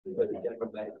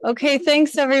Okay,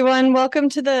 thanks everyone. Welcome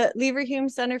to the Leverhulme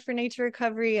Center for Nature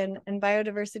Recovery and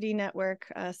Biodiversity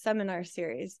Network seminar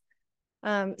series.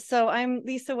 So I'm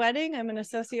Lisa Wedding. I'm an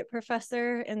associate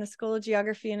professor in the School of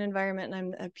Geography and Environment,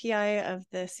 and I'm a PI of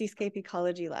the Seascape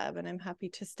Ecology Lab, and I'm happy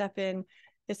to step in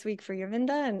this week for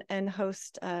Yervinda and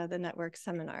host the network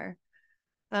seminar.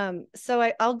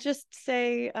 So I'll just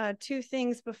say two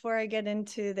things before I get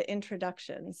into the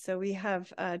introduction. So we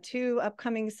have two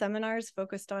upcoming seminars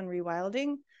focused on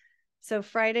rewilding. So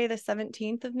Friday, the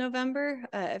 17th of November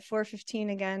at 4:15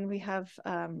 again, we have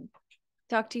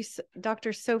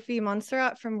Dr. Sophie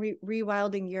Montserrat from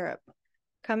Rewilding Europe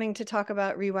coming to talk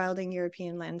about rewilding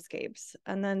European landscapes.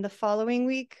 And then the following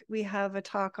week, we have a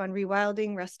talk on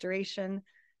rewilding, restoration,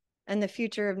 and the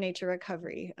future of nature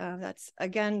recovery. That's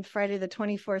again, Friday the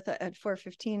 24th at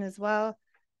 4:15 as well,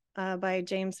 by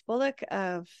James Bullock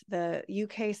of the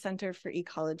UK Centre for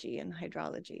Ecology and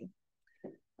Hydrology.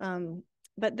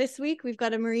 But this week we've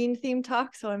got a marine themed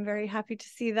talk, so I'm very happy to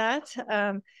see that.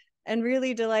 And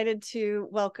really delighted to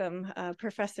welcome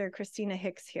Professor Christina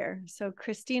Hicks here. So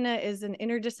Christina is an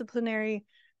interdisciplinary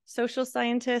social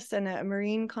scientist and a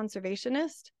marine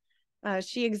conservationist.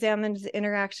 She examines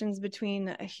interactions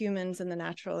between humans and the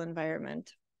natural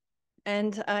environment.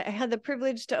 And I had the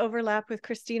privilege to overlap with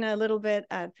Christina a little bit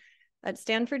at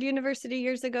Stanford University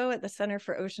years ago at the Center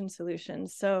for Ocean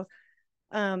Solutions. So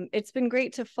it's been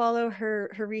great to follow her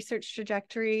research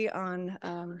trajectory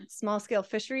on small-scale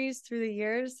fisheries through the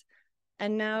years.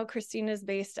 And now Christina is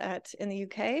based in the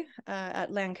UK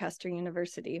at Lancaster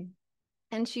University.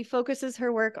 And she focuses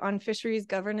her work on fisheries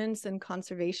governance and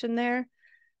conservation there,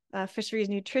 fisheries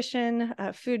nutrition,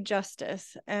 food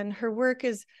justice. And her work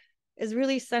is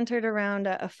really centered around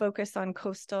a focus on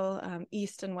coastal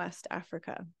East and West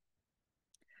Africa.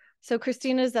 So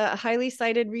Christina is a highly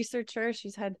cited researcher.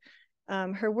 She's had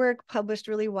her work published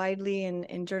really widely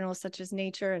in journals such as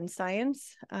Nature and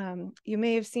Science. You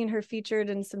may have seen her featured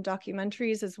in some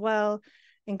documentaries as well,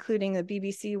 including the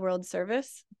BBC World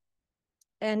Service.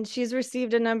 And she's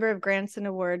received a number of grants and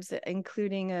awards,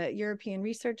 including a European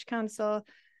Research Council,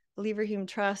 Leverhulme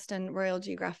Trust, and Royal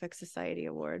Geographic Society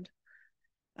Award.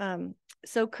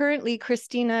 So currently,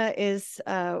 Christina is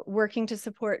working to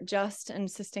support just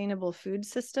and sustainable food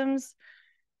systems.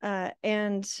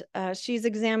 And she's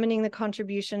examining the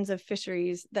contributions of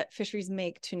fisheries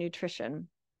make to nutrition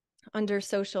under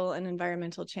social and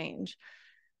environmental change.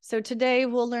 So today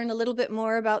we'll learn a little bit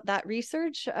more about that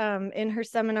research in her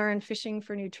seminar on fishing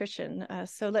for nutrition.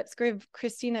 So let's give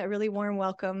Christina a really warm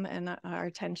welcome and our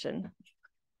attention.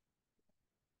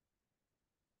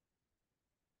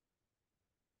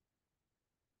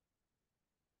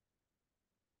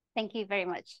 Thank you very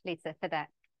much, Lisa, for that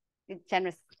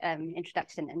generous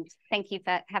introduction, and thank you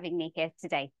for having me here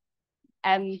today.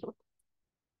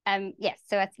 Yes,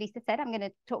 so as Lisa said, I'm going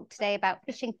to talk today about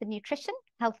fishing for nutrition,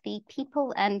 healthy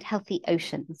people, and healthy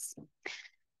oceans.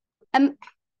 I'm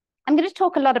going to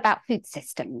talk a lot about food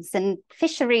systems, and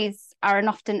fisheries are an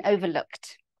often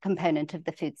overlooked component of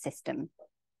the food system.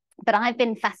 But I've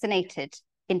been fascinated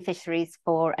in fisheries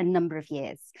for a number of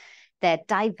years. They're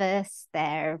diverse,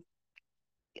 they're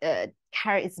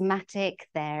charismatic,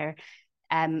 they're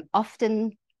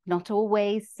often, not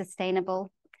always, sustainable.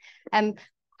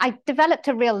 I developed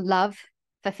a real love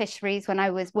for fisheries when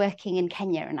I was working in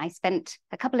Kenya, and I spent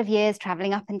a couple of years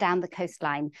traveling up and down the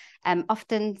coastline,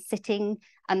 often sitting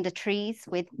under trees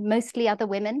with mostly other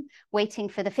women, waiting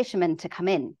for the fishermen to come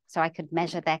in so I could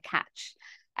measure their catch.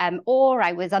 Or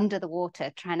I was under the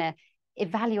water trying to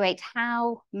evaluate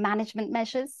how management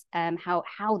measures,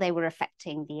 how they were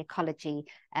affecting the ecology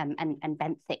and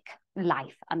benthic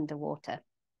life underwater.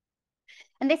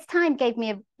 And this time gave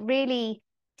me a really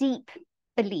deep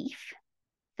belief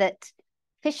that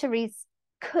fisheries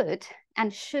could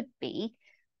and should be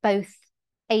both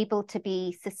able to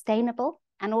be sustainable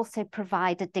and also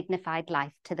provide a dignified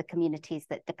life to the communities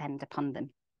that depend upon them.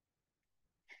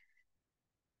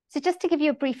 So just to give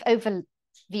you a brief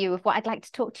overview of what I'd like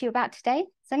to talk to you about today.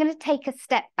 So I'm going to take a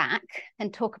step back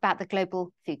and talk about the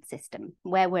global food system,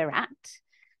 where we're at.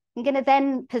 I'm going to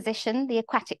then position the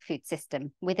aquatic food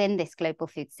system within this global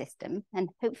food system and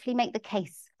hopefully make the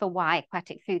case for why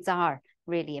aquatic foods are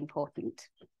really important.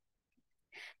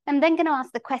 I'm then going to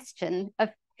ask the question of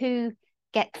who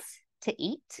gets to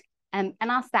eat and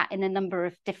ask that in a number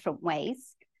of different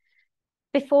ways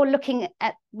before looking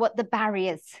at what the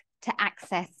barriers to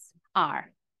access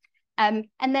are. And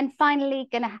then finally,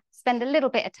 going to spend a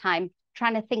little bit of time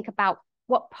trying to think about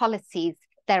what policies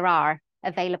there are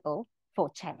available for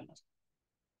change.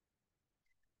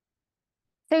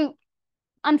 So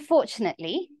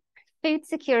unfortunately, Food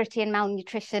security and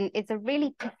malnutrition is a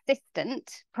really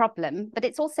persistent problem, but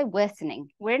it's also worsening.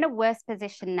 We're in a worse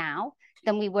position now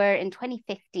than we were in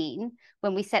 2015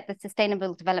 when we set the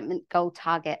Sustainable Development Goal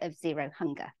target of zero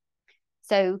hunger.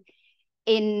 So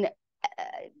in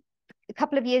a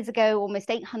couple of years ago, almost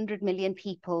 800 million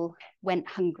people went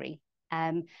hungry.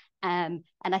 And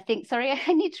I think, sorry,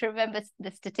 I need to remember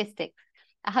the statistics.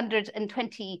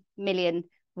 120 million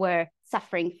were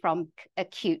suffering from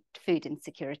acute food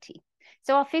insecurity.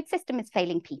 So our food system is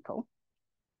failing people.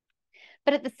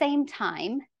 But at the same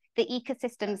time, the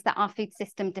ecosystems that our food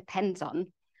system depends on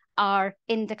are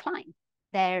in decline.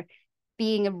 They're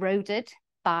being eroded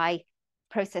by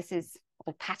processes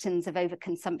or patterns of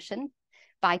overconsumption,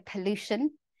 by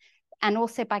pollution, and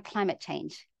also by climate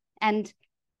change. And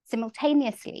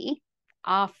simultaneously,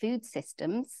 our food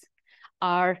systems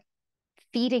are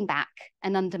feeding back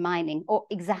and undermining or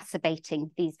exacerbating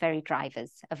these very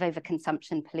drivers of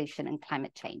overconsumption, pollution, and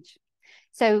climate change.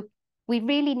 So we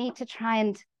really need to try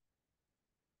and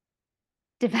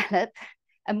develop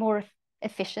a more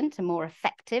efficient, a more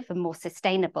effective, a more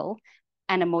sustainable,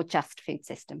 and a more just food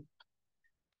system.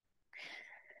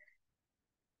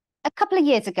 A couple of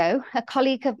years ago, a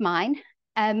colleague of mine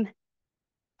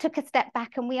took a step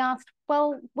back and we asked,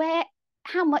 well,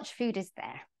 how much food is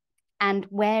there? And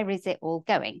where is it all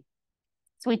going?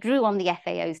 So we drew on the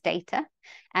FAO's data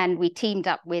and we teamed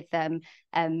up with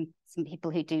some people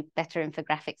who do better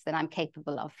infographics than I'm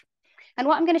capable of. And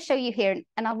what I'm going to show you here,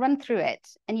 and I'll run through it,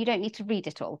 and you don't need to read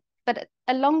it all, but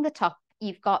along the top,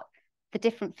 you've got the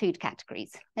different food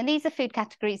categories. And these are food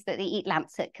categories that the Eat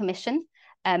Lancet Commission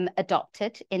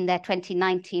adopted in their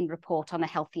 2019 report on a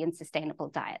healthy and sustainable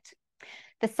diet.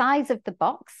 The size of the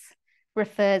box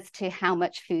refers to how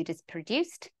much food is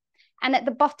produced. And at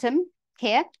the bottom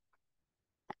here,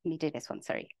 let me do this one,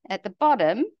 sorry. At the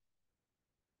bottom,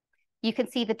 you can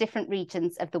see the different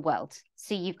regions of the world.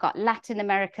 So you've got Latin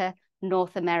America,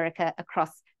 North America, across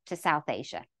to South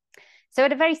Asia. So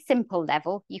at a very simple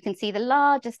level, you can see the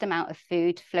largest amount of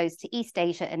food flows to East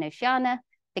Asia and Oceania,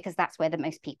 because that's where the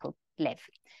most people live.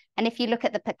 And if you look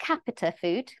at the per capita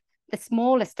food, the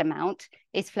smallest amount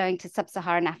is flowing to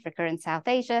Sub-Saharan Africa and South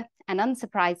Asia, and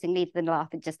unsurprisingly, the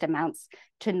largest amounts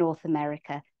to North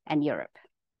America and Europe.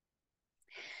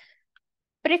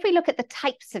 But if we look at the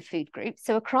types of food groups,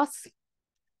 so across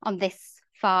on this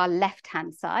far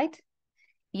left-hand side,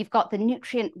 you've got the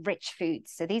nutrient-rich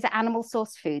foods. So these are animal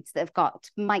source foods that have got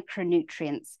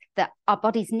micronutrients that our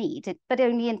bodies need, but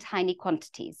only in tiny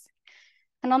quantities.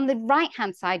 And on the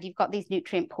right-hand side, you've got these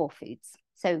nutrient-poor foods.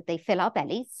 So they fill our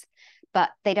bellies,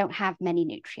 but they don't have many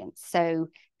nutrients. So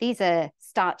these are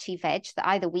starchy veg that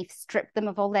either we've stripped them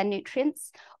of all their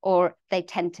nutrients, or they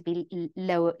tend to be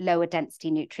lower density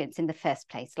nutrients in the first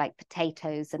place, like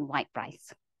potatoes and white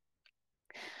rice.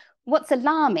 What's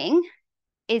alarming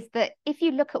is that if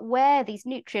you look at where these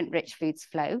nutrient-rich foods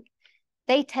flow,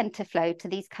 they tend to flow to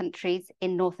these countries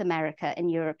in North America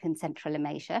and Europe and Central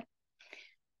Asia,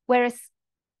 whereas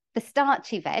the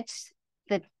starchy veg,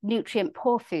 the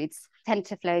nutrient-poor foods, tend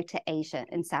to flow to Asia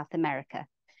and South America.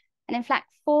 And in fact,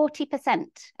 40%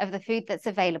 of the food that's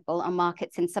available on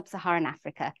markets in Sub-Saharan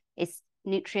Africa is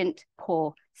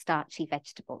nutrient-poor starchy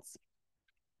vegetables.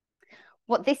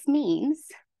 What this means,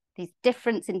 this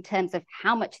difference in terms of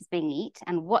how much is being eaten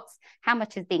and how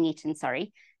much is being eaten,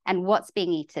 and what's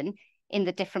being eaten in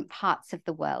the different parts of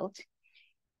the world.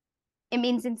 It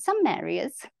means in some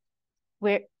areas,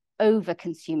 we're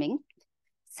over-consuming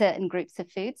certain groups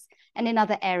of foods, and in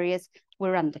other areas,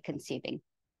 we're under-consuming.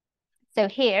 So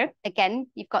here, again,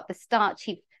 you've got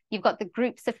the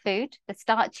groups of food, the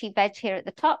starchy veg here at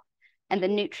the top, and the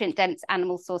nutrient-dense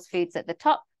animal source foods at the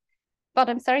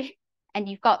bottom, and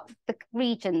you've got the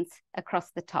regions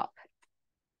across the top.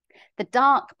 The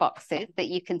dark boxes that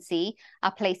you can see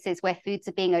are places where foods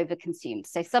are being overconsumed.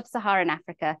 So Sub-Saharan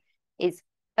Africa is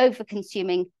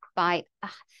overconsuming by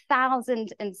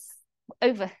 1,000 and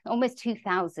over almost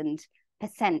 2,000%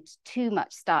 too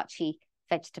much starchy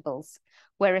vegetables,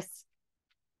 whereas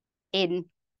in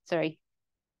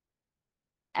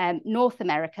North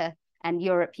America and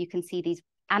Europe, you can see these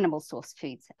animal source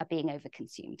foods are being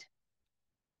overconsumed.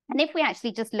 And if we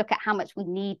actually just look at how much we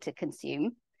need to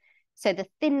consume, so the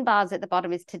thin bars at the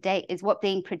bottom is what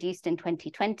being produced in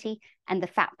 2020, and the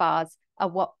fat bars are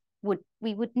what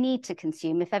we would need to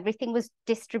consume if everything was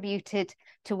distributed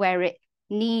to where it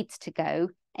needs to go,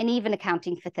 and even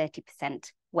accounting for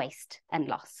 30% waste and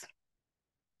loss.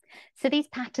 So these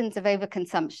patterns of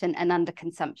overconsumption and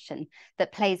underconsumption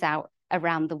that plays out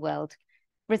around the world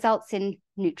results in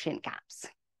nutrient gaps.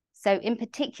 So in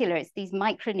particular, it's these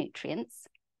micronutrients,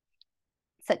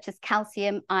 such as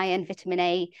calcium, iron, vitamin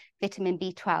A, vitamin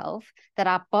B12, that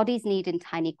our bodies need in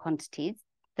tiny quantities,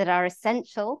 that are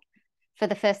essential for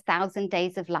the first 1,000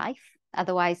 days of life.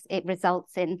 Otherwise, it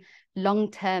results in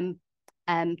long-term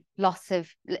loss of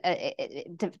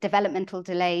developmental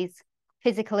delays,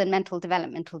 physical and mental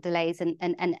developmental delays, and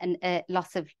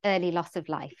early loss of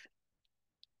life.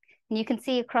 And you can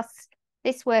see across,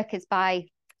 this work is by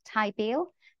Ty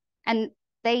Beale, and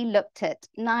they looked at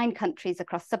 9 countries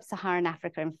across sub-Saharan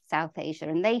Africa and South Asia,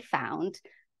 and they found,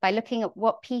 by looking at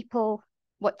what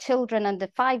children under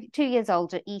 2 years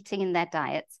old are eating in their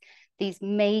diets, these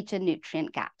major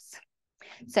nutrient gaps.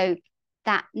 So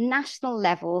that national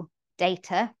level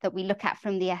data that we look at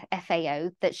from the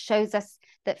FAO that shows us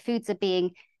that foods are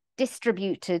being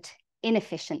distributed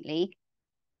inefficiently,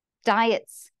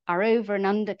 diets are over and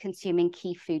under consuming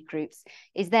key food groups,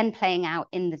 is then playing out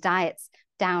in the diets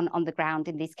down on the ground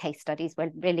in these case studies.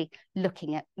 We're really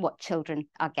looking at what children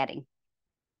are getting.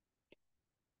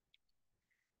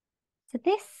 So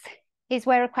this is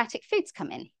where aquatic foods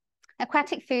come in.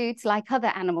 Aquatic foods, like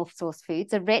other animal source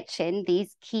foods, are rich in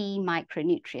these key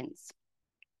micronutrients.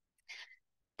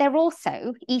 They're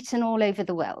also eaten all over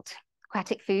the world.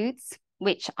 Aquatic foods,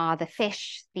 which are the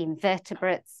fish, the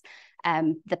invertebrates,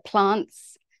 the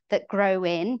plants that grow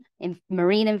in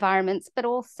marine environments, but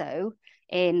also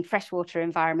in freshwater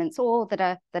environments, or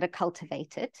that are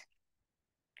cultivated,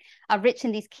 are rich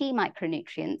in these key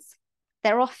micronutrients.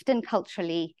 They're often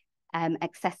culturally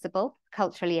accessible,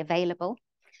 culturally available,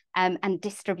 and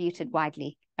distributed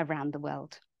widely around the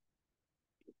world.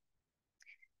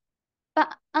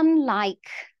 But unlike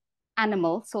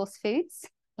animal source foods,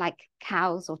 like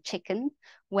cows or chicken,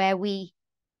 where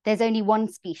there's only one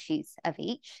species of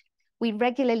each, we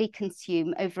regularly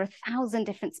consume over 1,000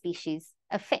 different species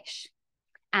of fish.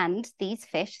 And these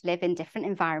fish live in different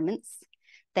environments.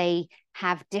 They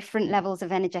have different levels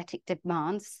of energetic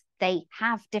demands. They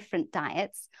have different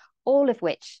diets, all of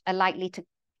which are likely to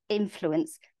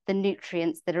influence the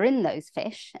nutrients that are in those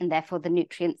fish, and therefore the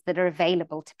nutrients that are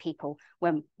available to people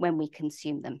when we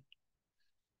consume them.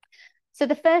 So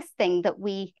the first thing that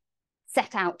we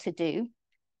set out to do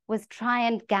was try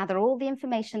and gather all the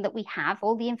information that we have,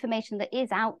 all the information that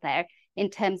is out there in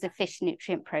terms of fish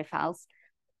nutrient profiles,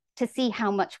 to see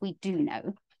how much we do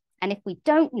know. And if we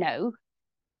don't know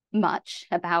much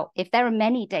about, if there are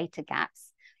many data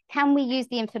gaps, can we use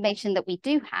the information that we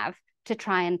do have to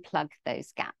try and plug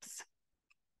those gaps?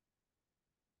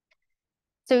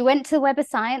 So we went to the Web of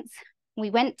Science. We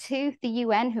went to the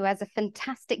UN, who has a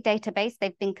fantastic database.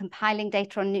 They've been compiling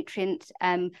data on nutrient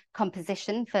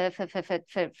composition for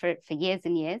years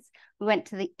and years. We went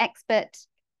to the expert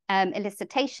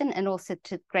elicitation and also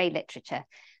to grey literature.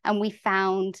 And we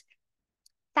found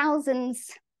thousands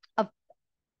of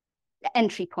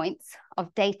entry points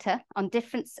of data on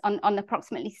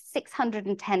approximately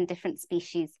 610 different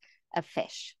species of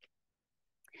fish.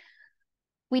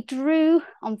 We drew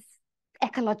on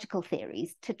ecological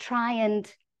theories to try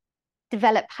and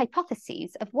develop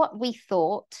hypotheses of what we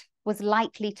thought was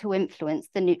likely to influence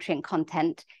the nutrient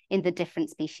content in the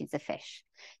different species of fish.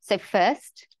 So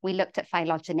first, we looked at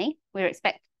phylogeny.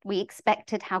 We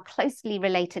expected how closely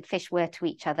related fish were to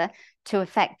each other to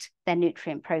affect their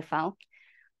nutrient profile.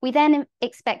 We then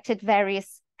expected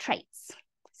various traits.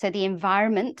 So the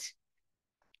environment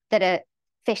that a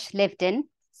fish lived in,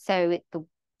 so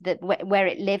where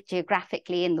it lived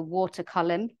geographically in the water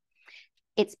column,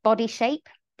 its body shape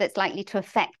that's likely to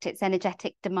affect its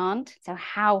energetic demand, so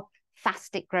how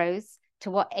fast it grows, to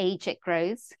what age it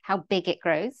grows, how big it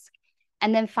grows,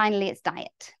 and then finally its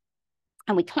diet.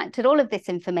 And we collected all of this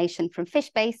information from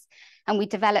FishBase, and we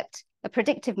developed a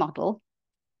predictive model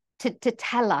to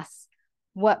tell us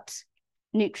what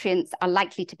nutrients are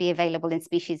likely to be available in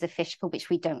species of fish for which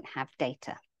we don't have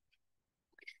data.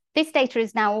 This data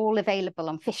is now all available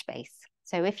on FishBase.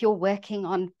 So if you're working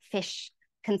on fish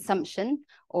consumption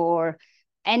or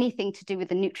anything to do with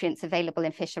the nutrients available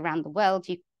in fish around the world,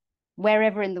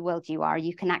 wherever in the world you are,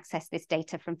 you can access this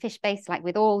data from FishBase, like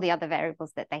with all the other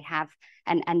variables that they have,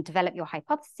 and develop your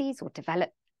hypotheses or develop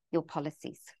your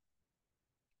policies.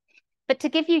 But to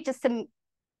give you just some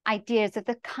ideas of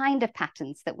the kind of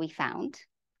patterns that we found,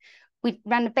 we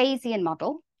ran a Bayesian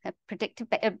model, a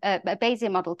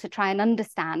Bayesian model to try and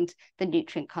understand the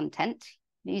nutrient content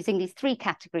using these 3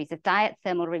 categories of diet,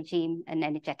 thermal regime, and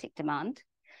energetic demand.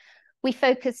 We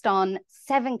focused on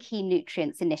 7 key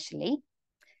nutrients initially.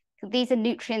 These are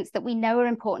nutrients that we know are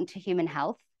important to human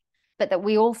health, but that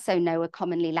we also know are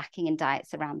commonly lacking in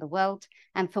diets around the world,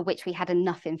 and for which we had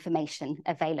enough information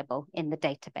available in the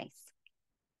database.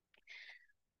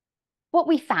 What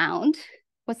we found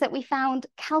was that we found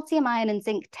calcium, iron, and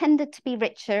zinc tended to be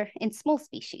richer in small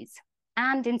species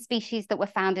and in species that were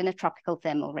found in a tropical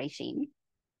thermal regime,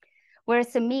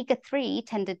 whereas omega-3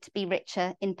 tended to be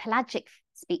richer in pelagic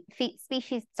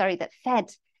species that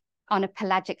fed on a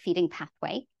pelagic feeding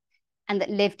pathway and that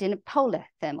lived in polar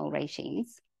thermal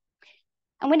regimes.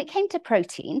 And when it came to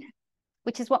protein,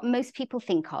 which is what most people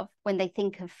think of when they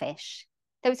think of fish,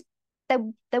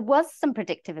 there was some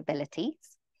predictive ability.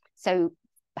 So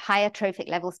higher trophic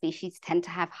level species tend to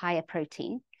have higher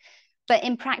protein, but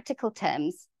in practical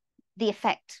terms, the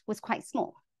effect was quite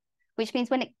small, which means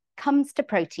when it comes to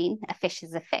protein, a fish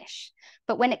is a fish.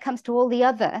 But when it comes to all the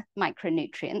other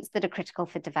micronutrients that are critical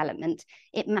for development,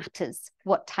 it matters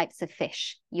what types of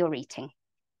fish you're eating.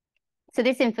 So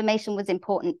this information was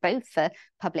important both for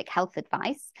public health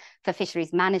advice, for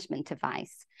fisheries management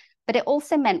advice, but it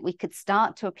also meant we could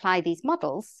start to apply these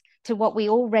models to what we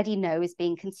already know is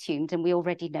being consumed and we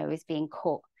already know is being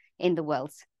caught in the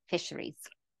world's fisheries.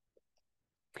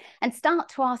 And start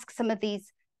to ask some of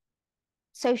these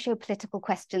socio-political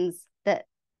questions that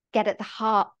get at the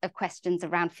heart of questions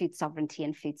around food sovereignty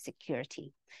and food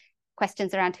security.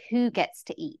 Questions around who gets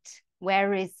to eat,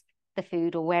 where is the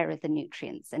food or where are the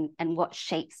nutrients, and what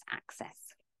shapes access.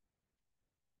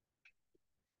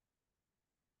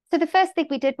 So the first thing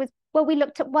we did was, well, we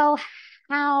looked at, well,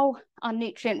 how are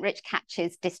nutrient-rich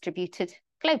catches distributed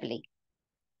globally?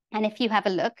 And if you have a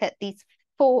look at these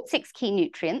 6 key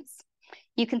nutrients,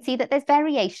 you can see that there's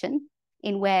variation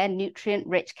in where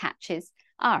nutrient-rich catches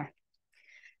are.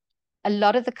 A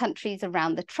lot of the countries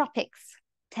around the tropics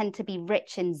tend to be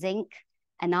rich in zinc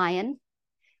and iron,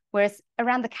 whereas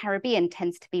around the Caribbean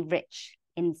tends to be rich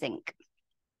in zinc.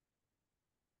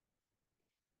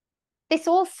 This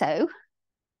also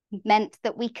meant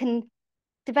that we can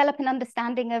develop an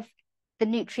understanding of the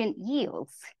nutrient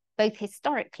yields, both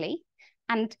historically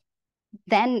and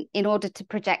then in order to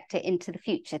project it into the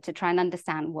future to try and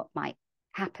understand what might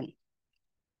happen.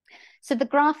 So the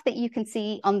graph that you can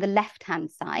see on the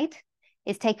left-hand side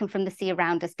is taken from the Sea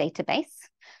Around Us database,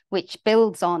 which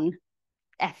builds on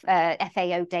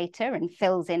FAO data and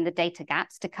fills in the data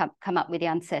gaps to come up with the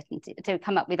uncertainty, to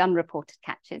come up with unreported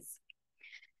catches.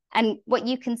 And what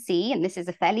you can see, and this is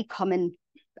a fairly common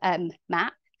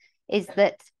map, is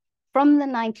that from the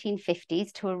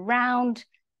 1950s to around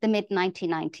the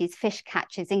mid-1990s, fish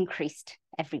catches increased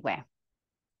everywhere,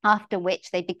 after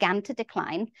which they began to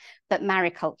decline, but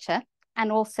mariculture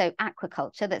and also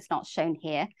aquaculture, that's not shown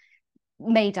here,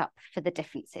 made up for the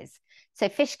differences. So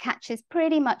fish catches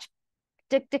pretty much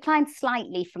declined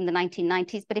slightly from the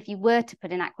 1990s, but if you were to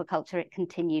put in aquaculture, it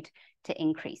continued to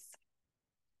increase.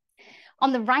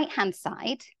 On the right-hand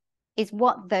side is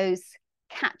what those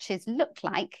catches look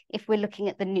like if we're looking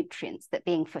at the nutrients that are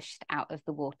being pushed out of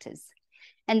the waters.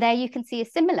 And there you can see a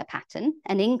similar pattern,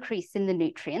 an increase in the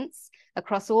nutrients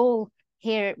across all.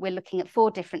 Here we're looking at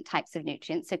 4 different types of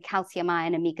nutrients, so calcium,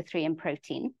 iron, omega-3, and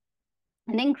protein,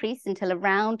 an increase until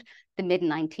around the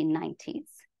mid-1990s.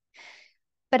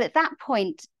 But at that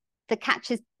point, the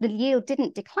yield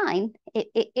didn't decline,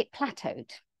 it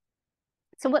plateaued.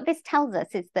 So what this tells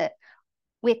us is that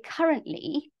we're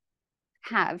currently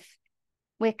catching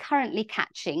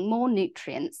more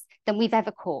nutrients than we've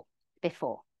ever caught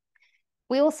before.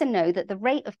 We also know that the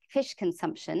rate of fish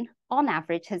consumption on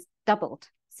average has doubled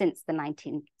since the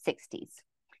 1960s.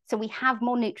 So we have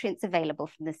more nutrients available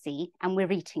from the sea and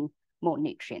we're eating more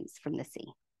nutrients from the sea.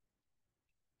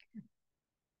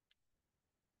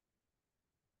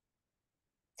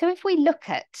 So if we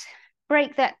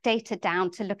break that data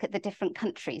down to look at the different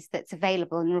countries that's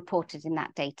available and reported in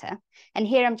that data. And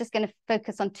here I'm just going to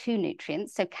focus on 2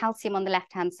 nutrients. So calcium on the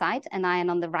left-hand side and iron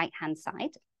on the right-hand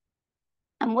side.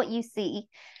 And what you see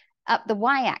up the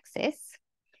y-axis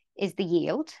is the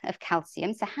yield of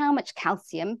calcium. So how much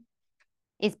calcium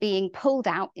is being pulled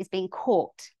out, is being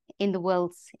caught in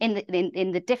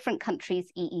the different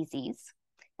countries' EEZs.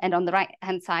 And on the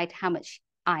right-hand side, how much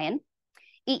iron.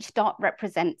 Each dot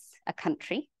represents a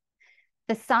country.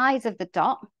 The size of the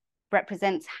dot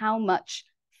represents how much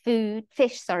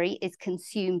fish is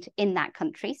consumed in that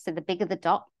country. So the bigger the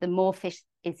dot, the more fish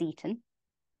is eaten.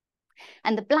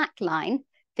 And the black line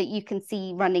that you can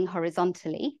see running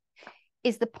horizontally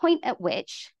is the point at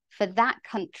which, for that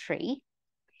country,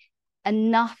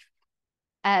 enough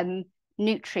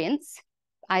nutrients,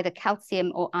 either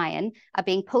calcium or iron, are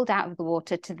being pulled out of the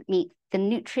water to meet the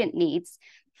nutrient needs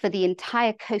for the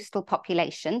entire coastal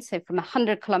population, so from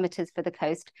 100 kilometers for the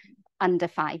coast, under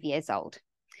 5 years old.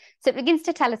 So it begins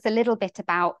to tell us a little bit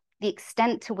about the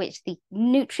extent to which the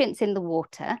nutrients in the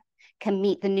water can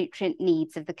meet the nutrient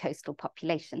needs of the coastal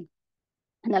population.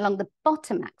 And along the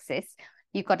bottom axis,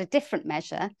 you've got a different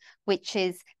measure, which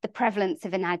is the prevalence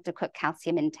of inadequate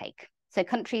calcium intake. So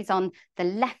countries on the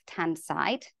left-hand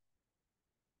side,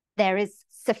 there is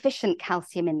sufficient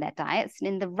calcium in their diets, and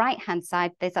in the right-hand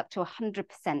side, there's up to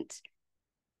 100%.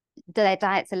 Their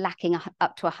diets are lacking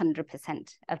up to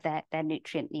 100% of their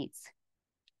nutrient needs.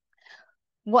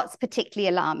 What's particularly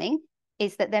alarming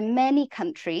is that there are many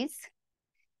countries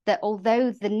that,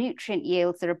 although the nutrient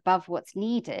yields are above what's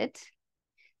needed,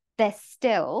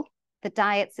 the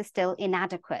diets are still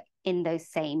inadequate in those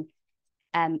same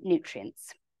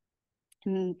nutrients.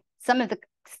 Some of the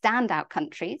standout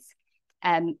countries,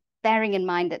 bearing in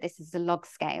mind that this is a log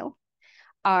scale,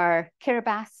 are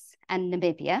Kiribati and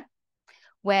Namibia,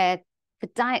 where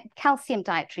the calcium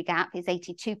dietary gap is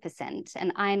 82%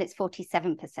 and iron is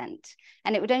 47%.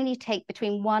 And it would only take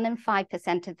between 1% and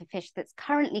 5% of the fish that's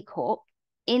currently caught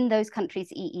in those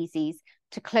countries' EEZs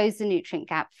to close the nutrient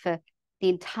gap for the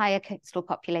entire coastal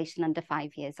population under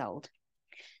 5 years old.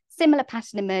 Similar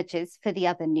pattern emerges for the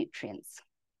other nutrients.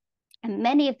 And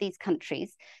many of these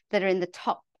countries that are in the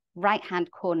top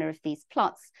right-hand corner of these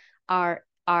plots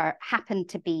happen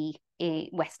to be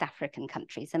West African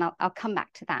countries. And I'll come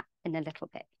back to that in a little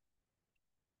bit.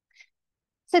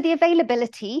 So the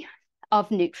availability of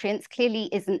nutrients clearly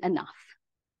isn't enough.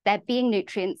 There being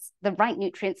nutrients, the right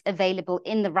nutrients available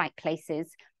in the right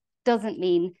places, doesn't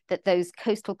mean that those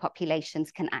coastal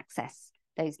populations can access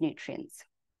those nutrients.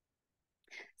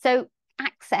 So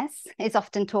access is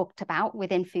often talked about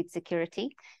within food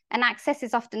security, and access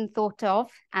is often thought of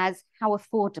as how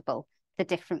affordable the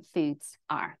different foods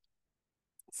are.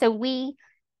 So we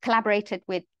collaborated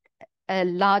with a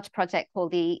large project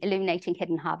called the Illuminating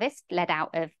Hidden Harvest, led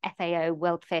out of FAO,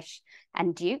 World Fish,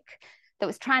 and Duke, that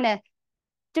was trying to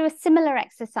do a similar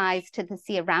exercise to the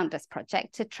Sea Around Us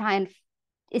project to try and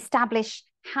establish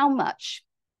how much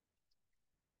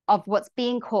of what's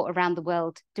being caught around the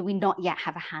world do we not yet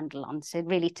have a handle on. So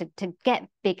really to get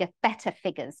better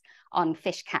figures on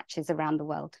fish catches around the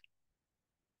world.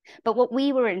 But what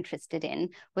we were interested in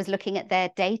was looking at their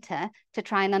data to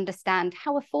try and understand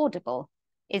how affordable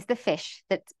is the fish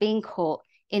that's being caught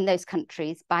in those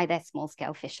countries by their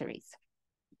small-scale fisheries.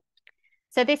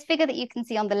 So this figure that you can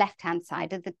see on the left-hand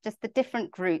side are just the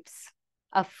different groups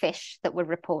of fish that were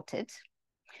reported.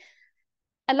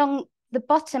 Along the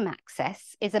bottom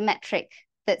axis is a metric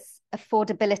that's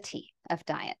affordability of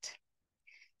diet.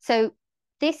 So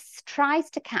this tries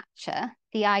to capture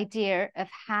the idea of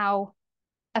how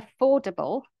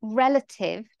affordable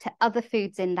relative to other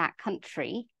foods in that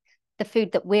country, the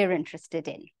food that we're interested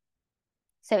in.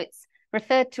 So it's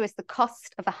referred to as the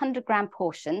cost of a 100-gram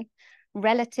portion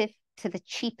relative to the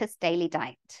cheapest daily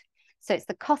diet. So it's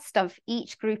the cost of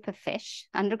each group of fish,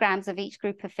 100 grams of each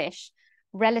group of fish,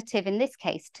 relative in this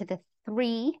case to the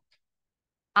 3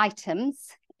 items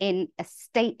in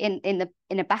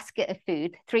a basket of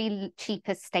food, 3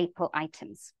 cheapest staple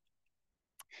items.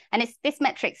 And this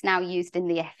metric's now used in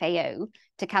the FAO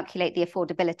to calculate the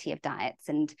affordability of diets.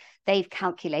 And they've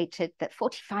calculated that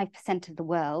 45% of the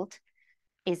world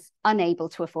is unable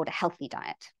to afford a healthy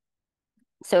diet.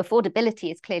 So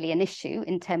affordability is clearly an issue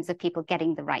in terms of people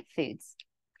getting the right foods.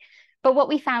 But what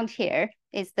we found here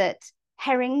is that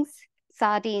herrings,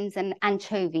 sardines, and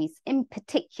anchovies in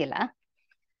particular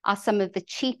are some of the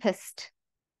cheapest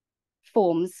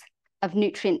forms of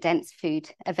nutrient-dense food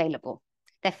available.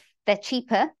 They're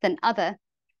cheaper than other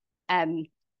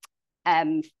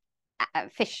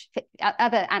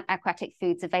other aquatic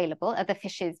foods available, other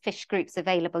fish groups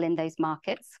available in those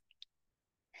markets.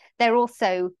 They're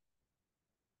also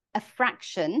a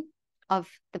fraction of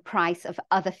the price of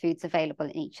other foods available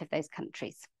in each of those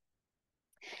countries.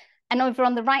 And over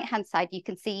on the right-hand side, you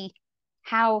can see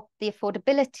how the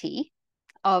affordability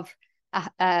of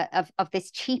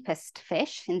this cheapest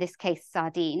fish, in this case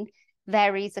sardine,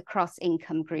 varies across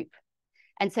income group.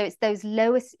 And so it's those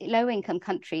low-income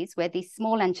countries where these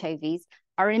small anchovies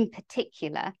are in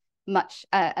particular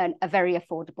a very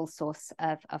affordable source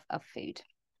of food.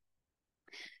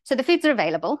 So the foods are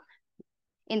available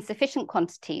in sufficient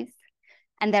quantities,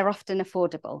 and they're often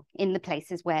affordable in the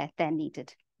places where they're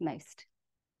needed most.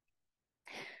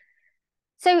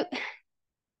 So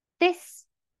this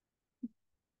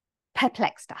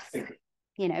perplexed us.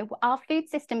 You know, our food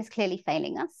system is clearly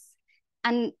failing us.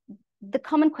 And the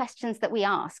common questions that we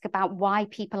ask about why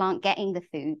people aren't getting the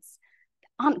foods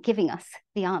aren't giving us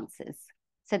the answers.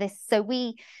 So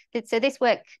this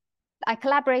work, I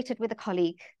collaborated with a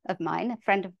colleague of mine, a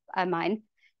friend of mine,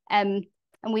 and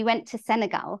we went to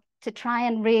Senegal to try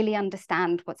and really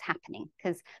understand what's happening,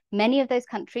 because many of those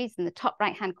countries in the top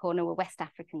right-hand corner were West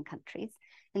African countries,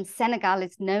 and Senegal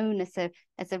is known as a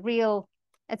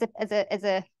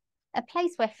a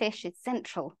place where fish is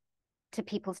central to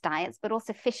people's diets, but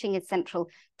also fishing is central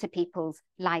to people's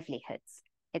livelihoods.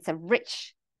 It's a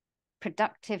rich,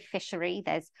 productive fishery.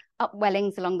 There's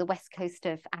upwellings along the west coast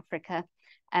of Africa,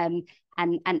 and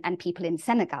people in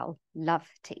Senegal love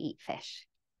to eat fish.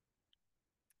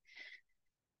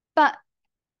 But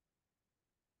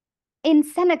in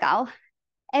Senegal,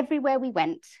 everywhere we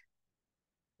went,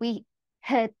 we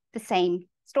heard the same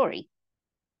story.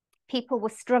 People were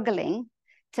struggling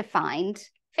to find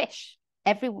fish.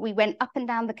 We went up and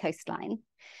down the coastline,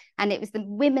 and it was the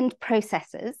women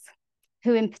processors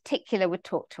who in particular would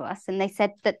talk to us, and they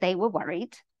said that they were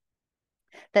worried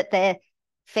that their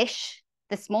fish,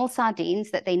 the small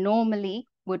sardines that they normally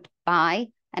would buy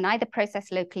and either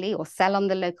process locally or sell on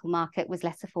the local market, was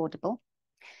less affordable.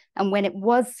 And when it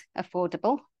was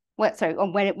affordable,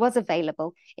 or when it was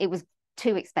available, it was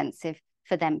too expensive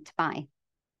for them to buy.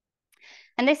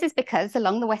 And this is because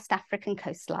along the West African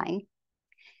coastline,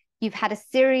 you've had a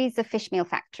series of fish meal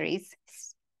factories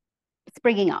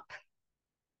springing up.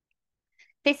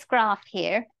 This graph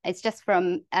here is just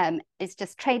from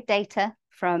trade data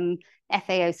from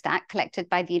FAO Stat collected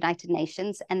by the United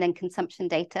Nations, and then consumption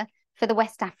data for the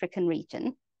West African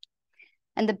region.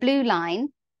 And the blue line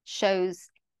shows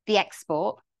the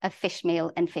export of fish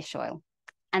meal and fish oil.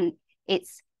 And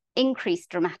it's increased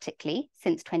dramatically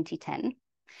since 2010.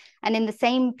 And in the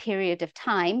same period of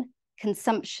time,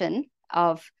 consumption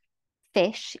of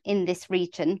fish in this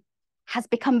region has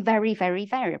become very, very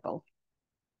variable.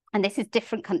 And this is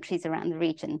different countries around the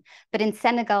region. But in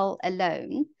Senegal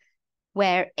alone,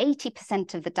 where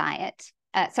 80% of the diet,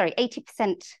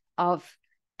 80% of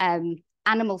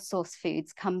animal source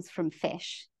foods comes from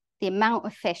fish, the amount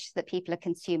of fish that people are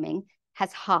consuming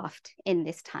has halved in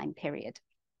this time period.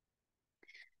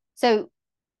 So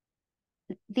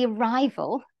the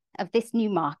arrival of this new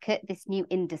market, this new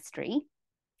industry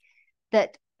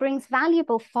that brings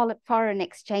valuable foreign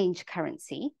exchange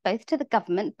currency, both to the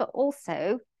government, but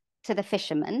also to the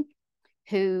fishermen,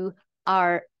 who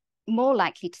are more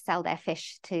likely to sell their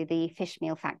fish to the fish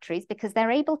meal factories because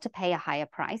they're able to pay a higher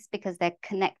price because they're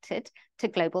connected to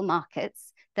global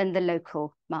markets than the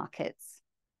local markets.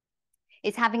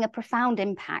 It's having a profound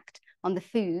impact on the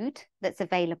food that's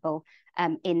available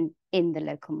in the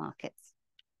local markets.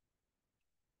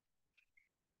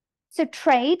 So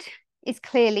trade is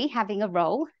clearly having a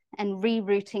role and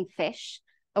rerouting fish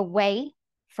away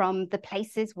from the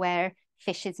places where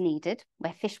fish is needed,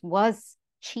 where fish was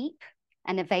cheap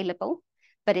and available,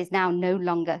 but is now no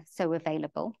longer so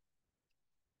available.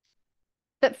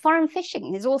 But foreign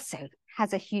fishing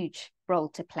has a huge role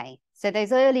to play. So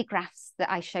those early graphs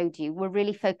that I showed you were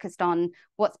really focused on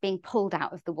what's being pulled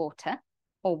out of the water,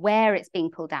 or where it's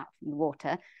being pulled out from the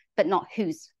water, but not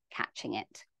who's catching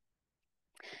it.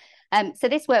 So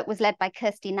this work was led by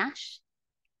Kirsty Nash.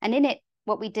 And in it,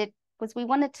 what we did was we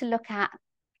wanted to look at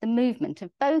the movement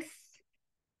of both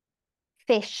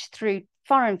fish through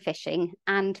foreign fishing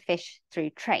and fish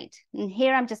through trade. And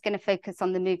here I'm just going to focus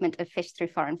on the movement of fish through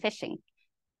foreign fishing,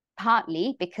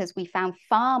 partly because we found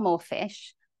far more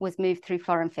fish was moved through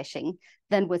foreign fishing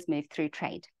than was moved through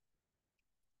trade.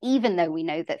 Even though we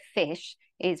know that fish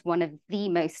is one of the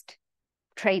most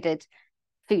traded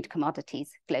food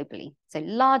commodities globally. So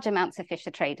large amounts of fish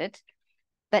are traded,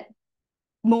 but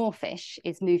more fish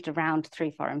is moved around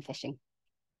through foreign fishing.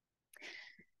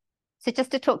 So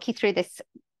just to talk you through this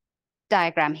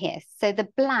diagram here. So the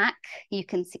black, you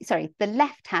can see, the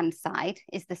left-hand side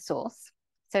is the source.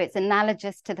 So it's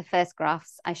analogous to the first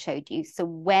graphs I showed you. So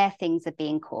where things are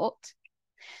being caught.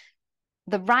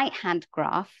 The right-hand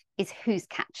graph is who's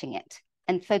catching it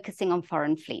and focusing on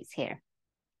foreign fleets here.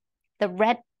 The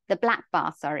black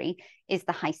bar, is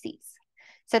the high seas.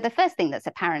 So the first thing that's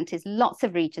apparent is lots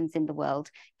of regions in the world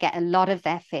get a lot of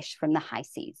their fish from the high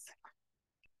seas.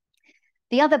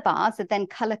 The other bars are then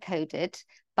color-coded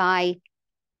by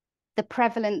the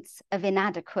prevalence of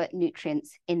inadequate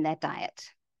nutrients in their diet.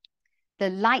 The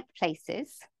light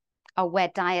places are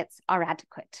where diets are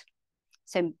adequate.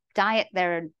 So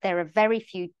there are very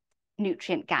few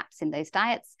nutrient gaps in those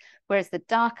diets, whereas the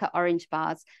darker orange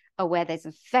bars are where there's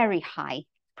a very high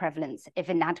prevalence of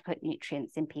inadequate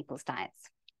nutrients in people's diets.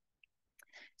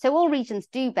 So all regions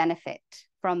do benefit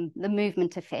from the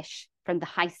movement of fish from the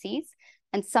high seas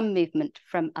and some movement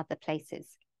from other places.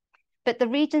 But the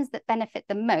regions that benefit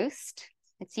the most,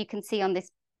 as you can see on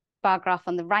this bar graph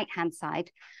on the right-hand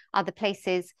side, are the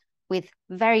places with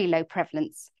very low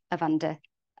prevalence of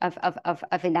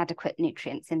inadequate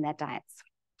nutrients in their diets.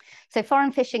 So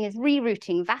foreign fishing is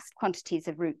rerouting vast quantities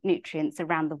of nutrients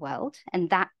around the world, and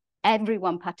that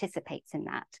everyone participates in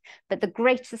that. But the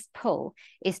greatest pull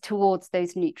is towards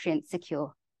those nutrient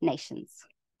secure nations.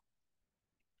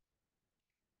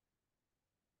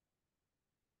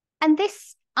 And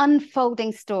this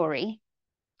unfolding story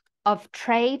of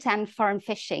trade and foreign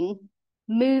fishing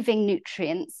moving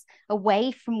nutrients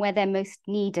away from where they're most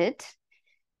needed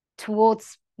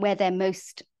towards where they're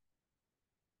most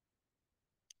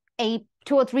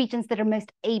towards regions that are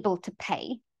most able to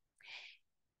pay,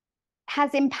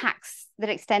 has impacts that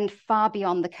extend far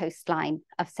beyond the coastline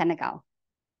of Senegal.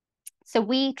 So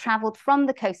we traveled from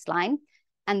the coastline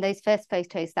and those first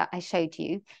photos that I showed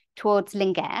you towards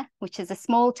Linguère, which is a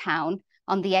small town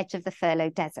on the edge of the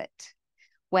Furlough Desert,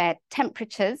 where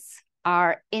temperatures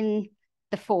are in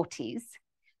the 40s.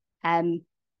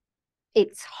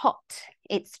 It's hot,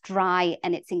 it's dry,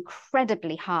 and it's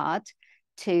incredibly hard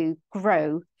to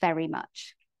grow very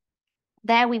much.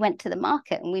 There we went to the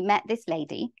market and we met this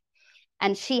lady,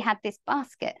 and she had this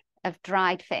basket of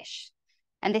dried fish.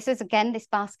 And this was, again, this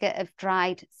basket of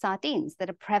dried sardines that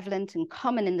are prevalent and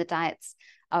common in the diets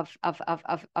of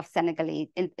Senegalese,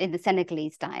 in the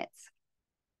Senegalese diets.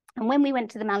 And when we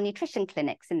went to the malnutrition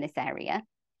clinics in this area,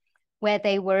 where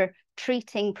they were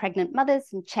treating pregnant mothers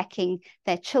and checking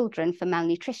their children for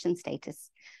malnutrition status,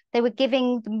 they were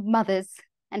giving the mothers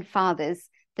and fathers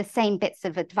the same bits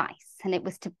of advice. And it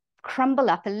was to crumble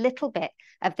up a little bit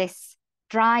of this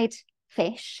dried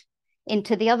fish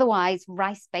into the otherwise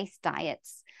rice-based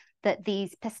diets that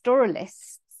these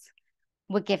pastoralists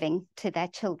were giving to their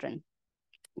children,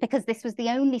 because this was the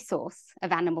only source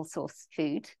of animal source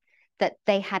food that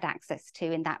they had access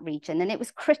to in that region. And it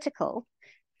was critical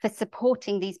for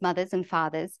supporting these mothers and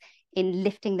fathers in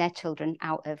lifting their children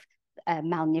out of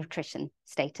malnutrition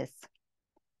status.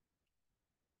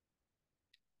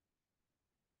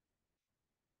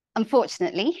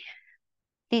 Unfortunately,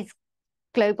 these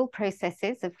global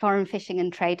processes of foreign fishing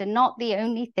and trade are not the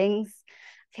only things.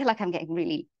 I feel like I'm getting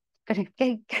really,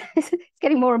 it's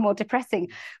getting more and more depressing.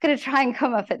 I'm going to try and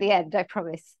come up at the end, I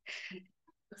promise.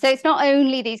 So it's not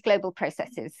only these global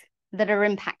processes that are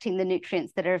impacting the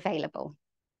nutrients that are available.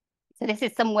 So this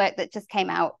is some work that just came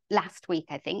out last week,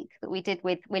 I think, that we did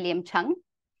with William Chung,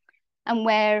 and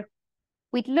where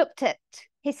we'd looked at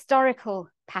historical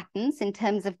patterns in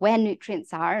terms of where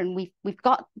nutrients are, and we've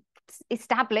got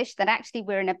established that actually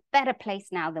we're in a better place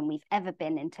now than we've ever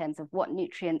been in terms of what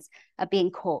nutrients are being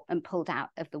caught and pulled out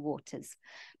of the waters.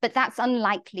 But that's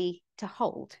unlikely to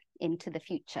hold into the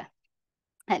future,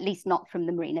 at least not from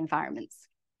the marine environments.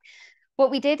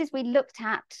 What we did is we looked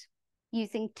at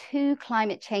using two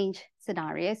climate change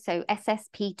scenarios, so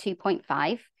SSP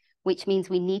 2.5, which means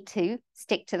we need to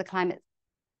stick to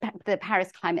the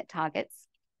Paris climate targets,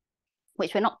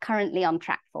 which we're not currently on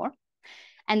track for.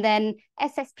 And then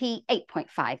SSP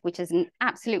 8.5, which is an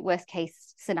absolute worst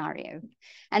case scenario.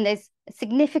 And there's a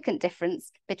significant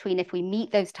difference between if we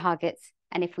meet those targets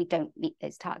and if we don't meet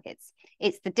those targets.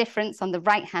 It's the difference on the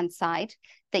right-hand side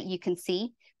that you can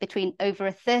see between over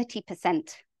a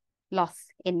 30% loss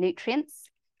in nutrients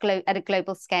at a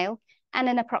global scale and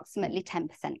an approximately 10%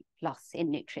 loss in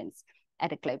nutrients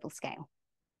at a global scale.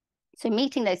 So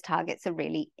meeting those targets are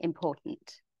really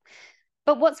important.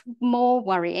 But what's more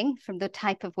worrying from the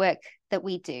type of work that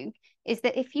we do is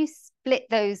that if you split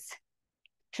those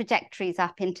trajectories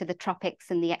up into the tropics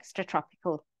and the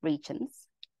extratropical regions,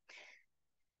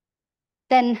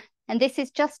 then, and this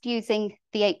is just using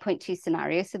the 8.2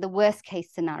 scenario, so the worst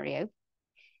case scenario,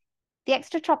 the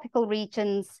extratropical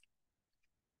regions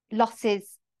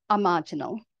losses are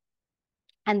marginal,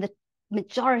 and the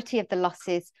majority of the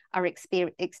losses are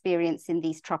experienced in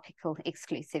these tropical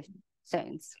exclusive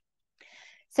zones.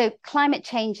 So climate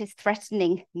change is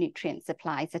threatening nutrient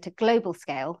supplies at a global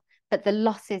scale, but the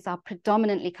losses are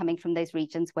predominantly coming from those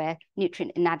regions where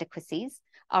nutrient inadequacies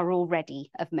are already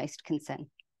of most concern.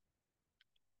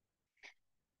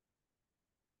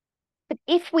 But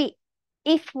if we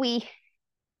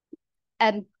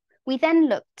then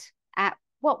looked at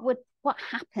what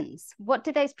happens, what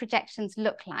do those projections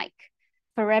look like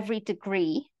for every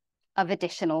degree of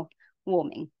additional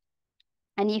warming?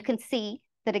 And you can see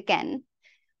that, again,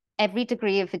 every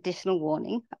degree of additional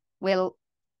warming will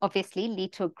obviously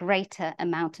lead to a greater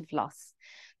amount of loss.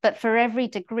 But for every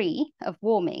degree of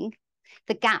warming,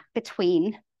 the gap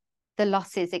between the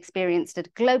losses experienced at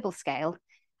a global scale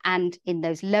and in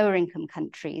those lower income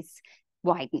countries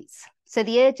widens. So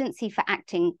the urgency for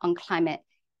acting on climate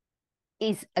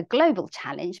is a global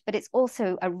challenge, but it's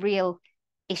also a real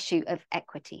issue of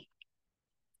equity.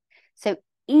 So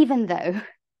even though,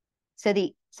 so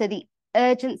the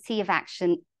urgency of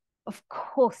action, of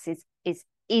course,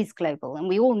 is global, and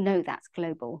we all know that's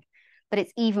global, but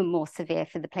it's even more severe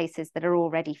for the places that are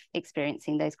already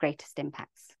experiencing those greatest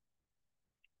impacts.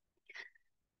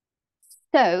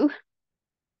 So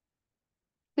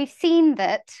we've seen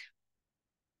that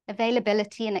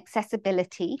availability and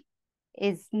accessibility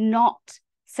is not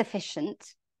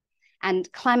sufficient,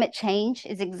 and climate change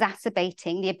is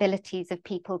exacerbating the abilities of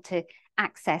people to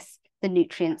access the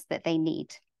nutrients that they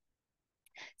need.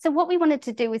 So what we wanted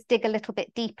to do was dig a little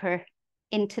bit deeper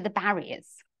into the barriers.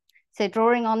 So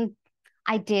drawing on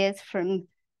ideas from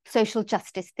social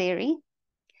justice theory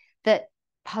that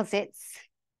posits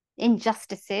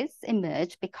injustices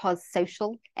emerge because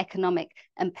social, economic,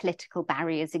 and political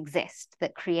barriers exist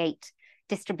that create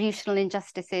distributional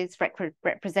injustices,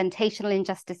 representational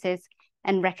injustices,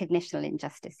 and recognitional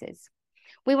injustices.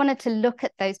 We wanted to look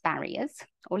at those barriers,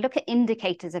 or look at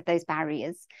indicators of those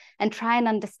barriers, and try and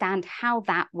understand how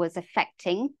that was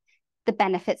affecting the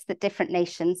benefits that different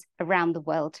nations around the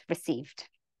world received.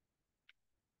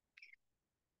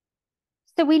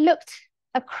 So we looked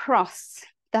across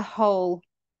the whole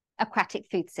aquatic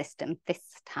food system this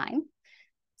time.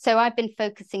 So I've been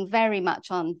focusing very much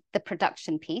on the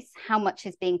production piece, how much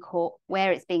is being caught,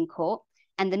 where it's being caught,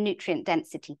 and the nutrient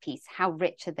density piece, how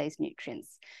rich are those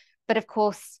nutrients. But of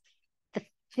course,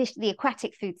 the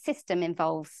aquatic food system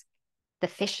involves the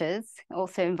fishers,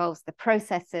 also involves the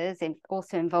processors, it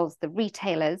also involves the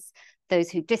retailers,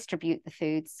 those who distribute the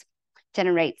foods,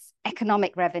 generates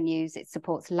economic revenues, it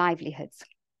supports livelihoods.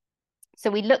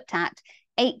 So we looked at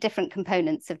 8 different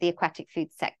components of the aquatic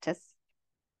food sectors.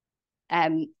 How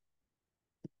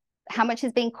much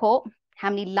is being caught, how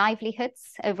many livelihoods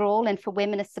overall and for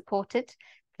women are supported,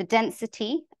 the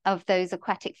density of those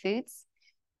aquatic foods,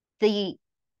 the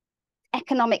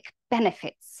economic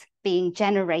benefits being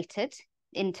generated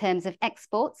in terms of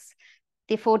exports,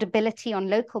 the affordability on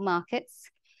local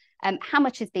markets, how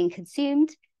much is being consumed,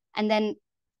 and then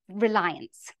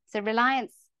reliance. So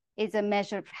reliance is a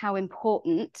measure of how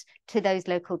important to those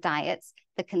local diets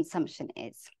the consumption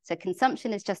is. So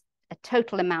consumption is just a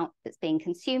total amount that's being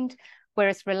consumed,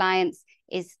 whereas reliance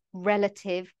is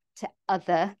relative to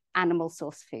other animal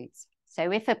source foods.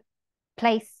 So if a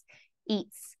place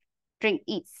eats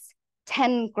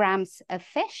 10 grams of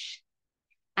fish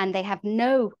and they have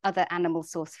no other animal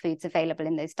source foods available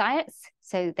in those diets,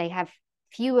 so they have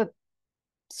fewer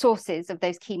sources of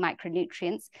those key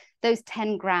micronutrients, those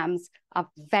 10 grams are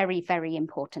very, very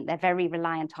important. They're very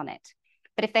reliant on it.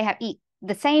 But if they eat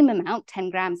the same amount, 10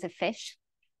 grams of fish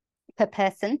per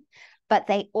person, but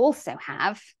they also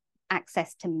have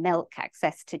access to milk,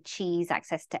 access to cheese,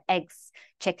 access to eggs,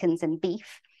 chickens, and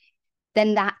beef,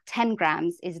 then that 10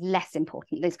 grams is less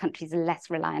important. Those countries are less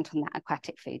reliant on that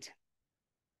aquatic food.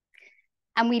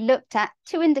 And we looked at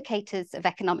 2 indicators of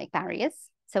economic barriers,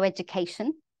 so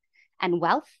education and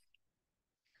wealth.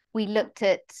 We looked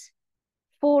at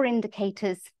 4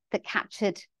 indicators that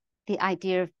captured the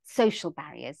idea of social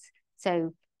barriers,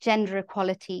 so gender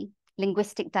equality,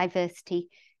 linguistic diversity,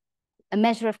 a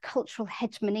measure of cultural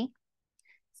hegemony,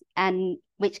 and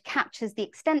which captures the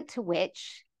extent to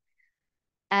which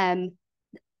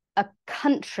a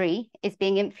country is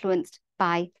being influenced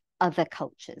by other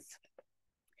cultures.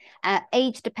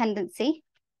 Age dependency,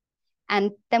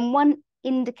 and then 1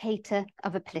 indicator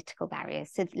of a political barrier,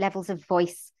 so levels of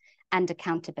voice and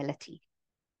accountability.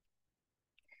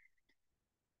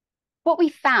 What we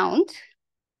found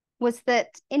was that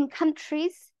in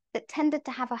countries that tended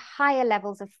to have a higher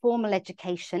levels of formal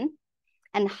education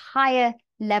and higher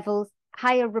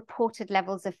reported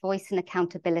levels of voice and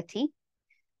accountability,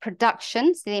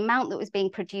 production, so the amount that was being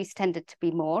produced tended to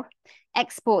be more,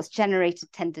 exports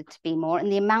generated tended to be more,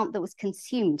 and the amount that was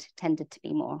consumed tended to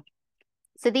be more.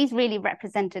 So these really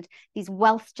represented these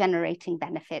wealth generating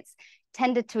benefits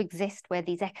tended to exist where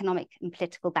these economic and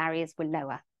political barriers were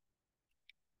lower.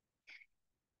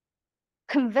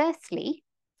 Conversely,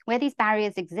 where these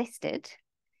barriers existed,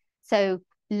 so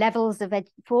levels of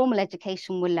formal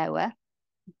education were lower,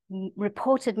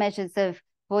 reported measures of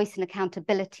voice and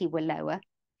accountability were lower,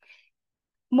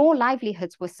 more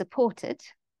livelihoods were supported,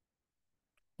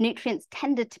 nutrients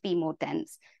tended to be more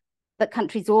dense, but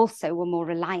countries also were more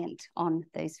reliant on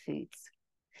those foods.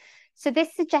 So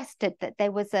this suggested that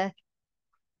there was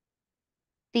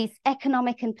these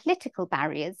economic and political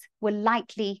barriers were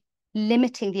likely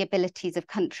limiting the abilities of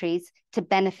countries to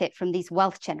benefit from these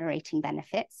wealth-generating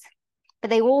benefits, but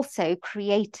they also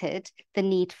created the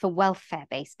need for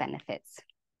welfare-based benefits.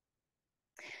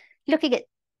 Looking at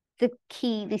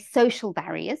the social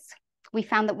barriers, we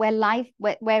found that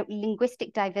where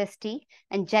linguistic diversity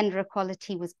and gender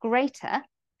equality was greater,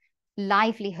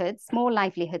 more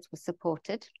livelihoods were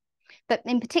supported. But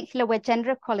in particular, where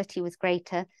gender equality was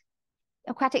greater,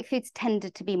 aquatic foods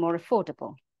tended to be more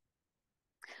affordable.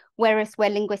 Whereas where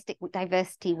linguistic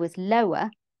diversity was lower,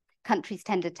 countries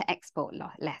tended to export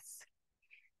less.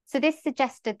 So this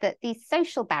suggested that these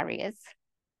social barriers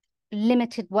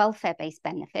limited welfare-based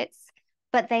benefits,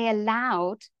 but they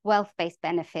allowed wealth-based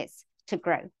benefits to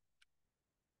grow.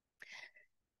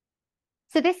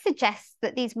 So this suggests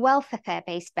that these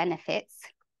welfare-based benefits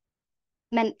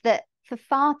meant that for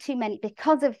far too many,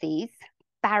 because of these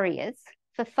barriers,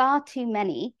 for far too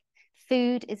many,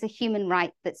 food is a human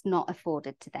right that's not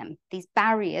afforded to them. These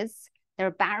barriers, there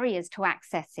are barriers to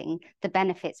accessing the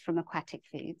benefits from aquatic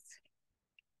foods.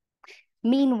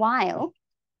 Meanwhile,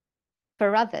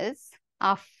 for others,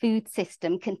 our food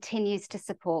system continues to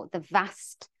support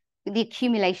the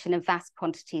accumulation of vast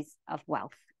quantities of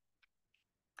wealth.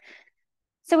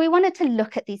 So we wanted to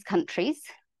look at these countries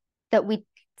that we'd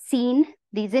seen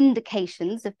these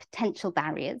indications of potential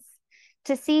barriers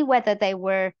to see whether they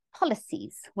were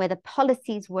policies, whether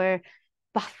policies were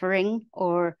buffering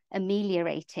or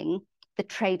ameliorating the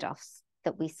trade-offs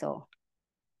that we saw.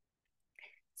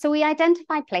 So we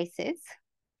identified places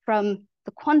from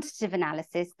the quantitative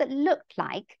analysis that looked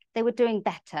like they were doing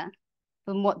better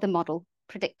than what the model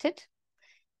predicted.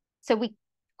 So we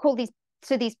call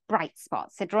these bright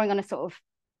spots. So drawing on a sort of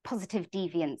positive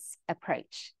deviance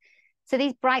approach. So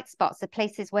these bright spots are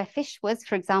places where fish was,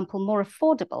 for example, more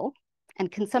affordable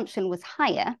and consumption was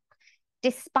higher,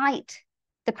 despite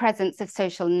the presence of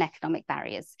social and economic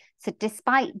barriers. So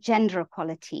despite gender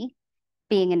equality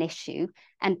being an issue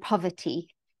and poverty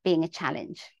being a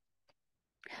challenge.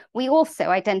 We also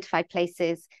identified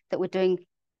places that were doing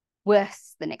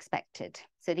worse than expected.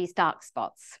 So these dark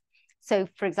spots. So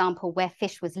for example, where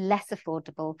fish was less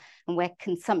affordable and where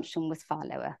consumption was far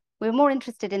lower. We were more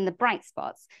interested in the bright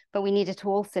spots, but we needed to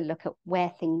also look at where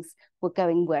things were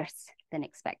going worse than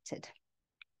expected.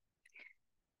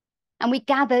 And we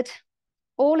gathered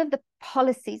all of the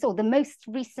policies, or the most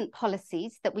recent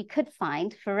policies that we could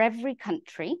find for every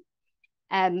country,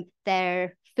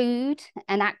 their food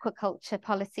and aquaculture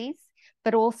policies,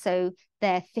 but also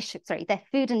their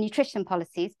food and nutrition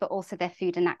policies, but also their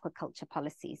food and aquaculture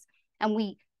policies. And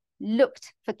we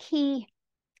looked for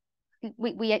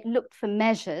we looked for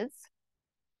measures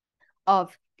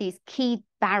of these key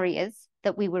barriers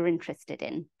that we were interested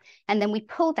in. And then we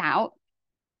pulled out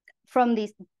from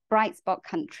these bright spot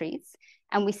countries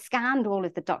and we scanned all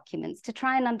of the documents to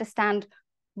try and understand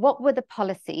what were the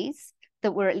policies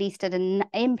that were at least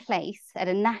in place at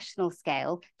a national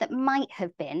scale that might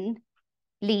have been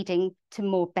leading to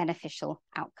more beneficial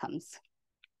outcomes.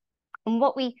 And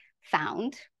what we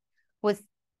found was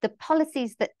the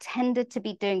policies that tended to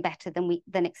be doing better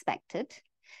than expected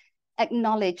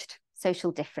acknowledged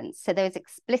social difference. So there was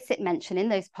explicit mention in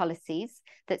those policies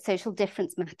that social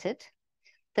difference mattered,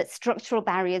 that structural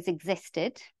barriers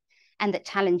existed, and that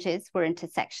challenges were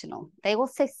intersectional. They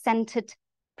also centered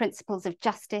principles of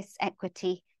justice,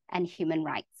 equity, and human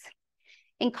rights.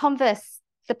 In converse,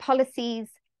 the policies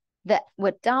that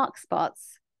were dark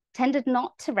spots tended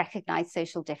not to recognize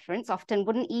social difference, often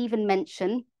wouldn't even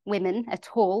mention women at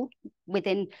all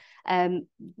wouldn't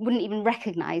even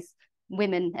recognize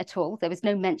women at all. There was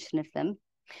no mention of them.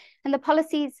 And the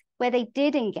policies where they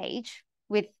did engage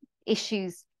with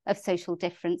issues of social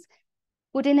difference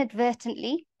would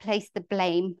inadvertently place the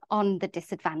blame on the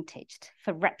disadvantaged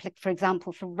for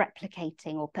example, for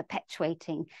replicating or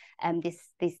perpetuating these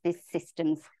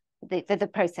systems, the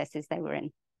processes they were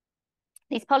in.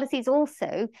 These policies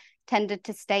also tended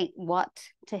to state what,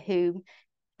 to whom,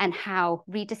 and how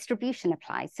redistribution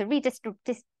applies. So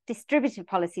distributive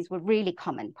policies were really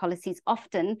common. Policies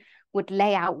often would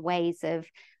lay out ways of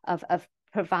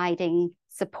providing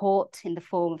support in the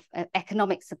form of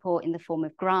economic support in the form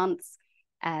of grants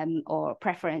or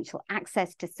preferential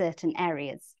access to certain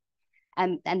areas.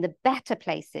 And the better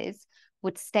places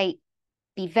would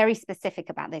be very specific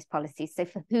about those policies. So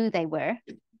for who they were,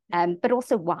 but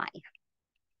also why.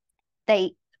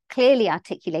 They clearly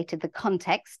articulated the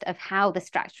context of how the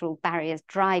structural barriers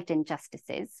drive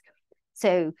injustices.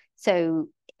 So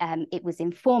it was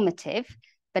informative,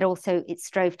 but also it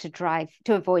strove to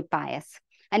avoid bias,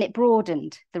 and it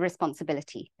broadened the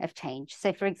responsibility of change.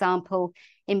 So for example,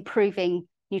 improving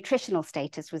nutritional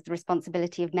status was the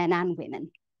responsibility of men and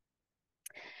women.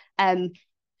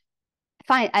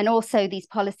 And also these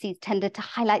policies tended to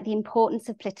highlight the importance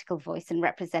of political voice and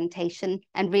representation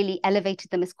and really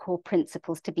elevated them as core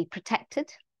principles to be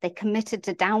protected. They committed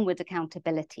to downward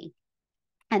accountability.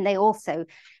 And they also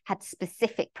had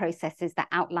specific processes that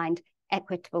outlined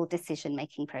equitable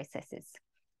decision-making processes.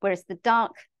 Whereas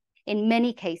in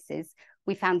many cases,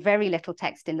 we found very little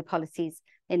text in the policies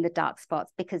in the dark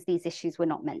spots because these issues were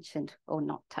not mentioned or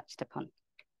not touched upon.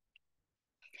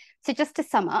 So just to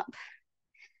sum up,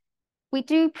 we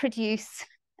do produce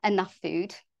enough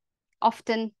food,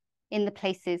 often in the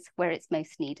places where it's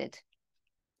most needed.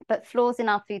 But flaws in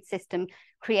our food system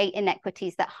create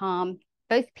inequities that harm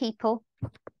both people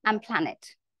and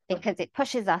planet, because it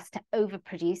pushes us to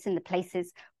overproduce in the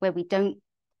places where we don't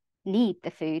need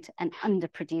the food and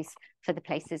underproduce for the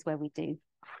places where we do.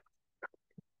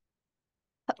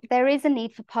 There is a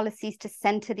need for policies to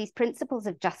center these principles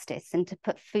of justice and to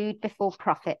put food before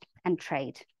profit and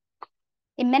trade.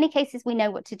 In many cases, we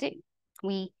know what to do.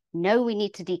 We know we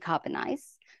need to decarbonize.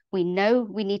 We know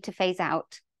we need to phase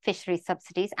out fisheries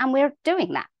subsidies, and we're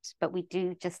doing that, but we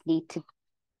do just need to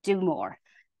do more.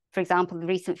 For example, the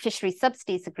recent fisheries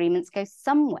subsidies agreements go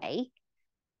some way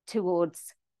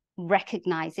towards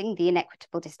recognizing the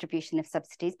inequitable distribution of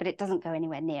subsidies, but it doesn't go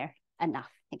anywhere near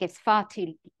enough. It gives far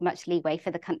too much leeway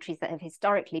for the countries that have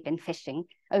historically been fishing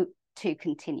to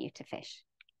continue to fish.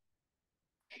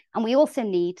 And we also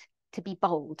need to be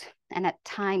bold and at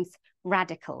times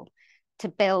radical to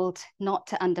build, not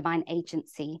to undermine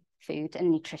agency, food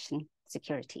and nutrition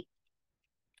security.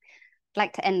 I'd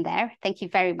like to end there. Thank you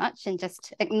very much, and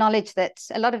just acknowledge that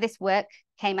a lot of this work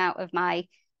came out of my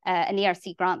an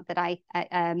ERC grant that I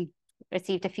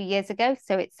received a few years ago.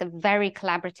 So it's a very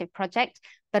collaborative project,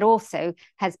 but also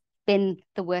has been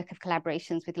the work of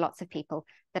collaborations with lots of people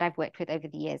that I've worked with over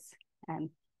the years.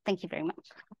 Thank you very much.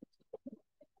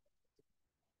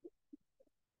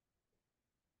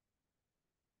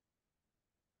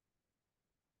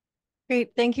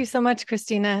 Great, thank you so much,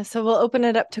 Christina. So we'll open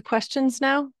it up to questions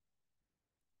now.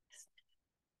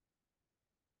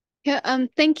 Yeah,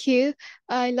 thank you.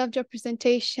 I loved your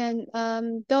presentation. I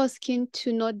was keen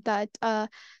to note that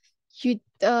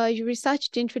your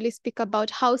research didn't really speak about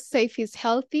how safe is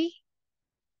healthy.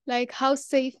 Like, how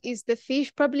safe is the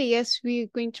fish? Probably, yes, we're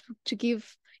going to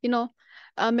give,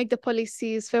 make the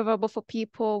policies favorable for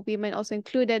people, women also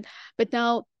included. But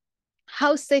now,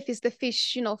 how safe is the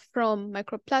fish, from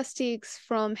microplastics,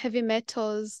 from heavy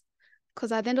metals?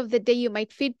 Because at the end of the day, you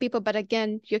might feed people, but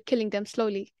again, you're killing them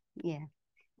slowly. Yeah.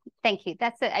 Thank you.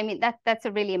 That's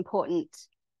a really important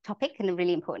topic and a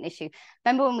really important issue.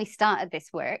 Remember when we started this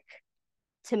work,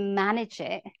 to manage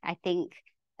it, I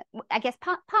guess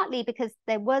partly because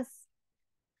there was,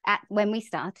 when we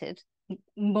started,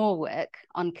 more work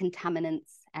on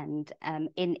contaminants and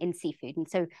in seafood, and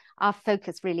so our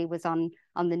focus really was on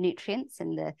the nutrients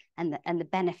and the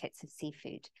benefits of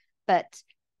seafood. But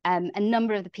a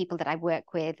number of the people that I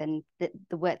work with and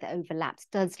the work that overlaps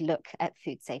does look at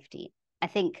food safety. I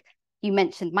think you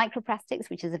mentioned microplastics,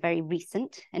 which is a very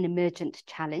recent and emergent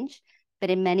challenge.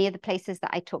 But in many of the places that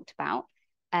I talked about,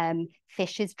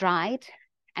 fish is dried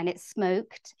and it's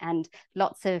smoked, and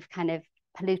lots of kind of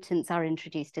pollutants are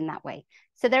introduced in that way.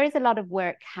 So there is a lot of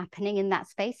work happening in that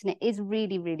space, and it is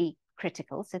really, really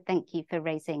critical. So thank you for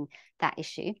raising that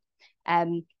issue.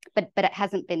 But it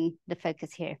hasn't been the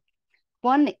focus here.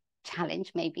 One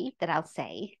challenge maybe that I'll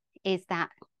say is that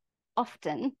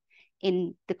often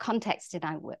in the context that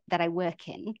I work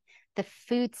in, the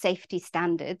food safety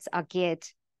standards are geared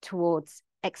towards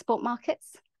export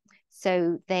markets.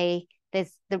 So the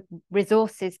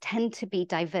resources tend to be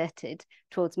diverted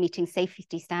towards meeting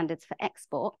safety standards for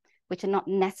export, which are not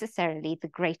necessarily the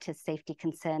greatest safety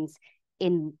concerns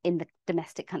in the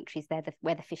domestic countries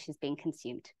where the fish is being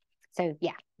consumed. So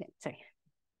yeah, sorry.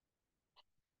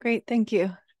 Great, thank you.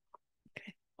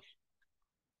 Okay.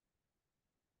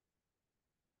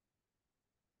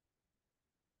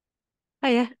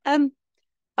 Hiya. I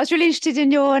was really interested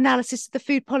in your analysis of the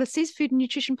food and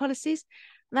nutrition policies,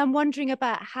 and I'm wondering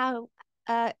about how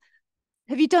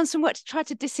have you done some work to try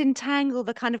to disentangle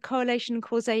the kind of correlation and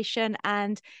causation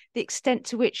and the extent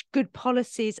to which good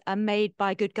policies are made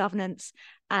by good governance,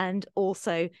 and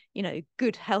also,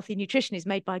 good healthy nutrition is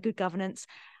made by good governance,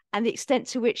 and the extent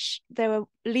to which there are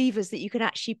levers that you can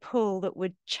actually pull that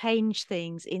would change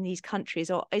things in these countries,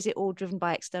 or is it all driven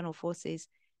by external forces?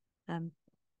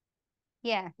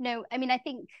 Yeah, no, I mean, I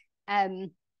think,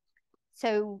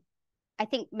 so I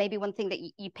think maybe one thing that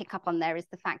you pick up on there is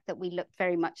the fact that we look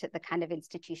very much at the kind of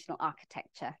institutional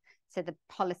architecture, so the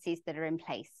policies that are in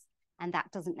place. And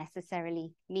that doesn't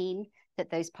necessarily mean that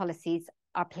those policies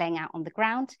are playing out on the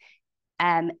ground.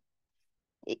 And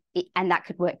that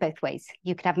could work both ways.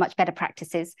 You could have much better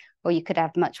practices, or you could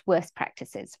have much worse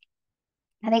practices.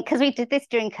 I think because we did this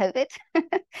during COVID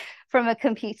from a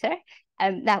computer,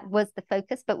 that was the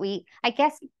focus. But I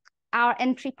guess our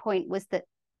entry point was that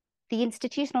the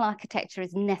institutional architecture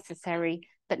is necessary,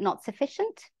 but not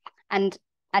sufficient. And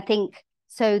I think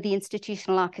so the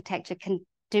institutional architecture can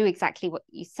do exactly what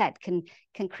you said, can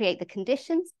create the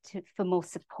conditions for more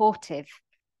supportive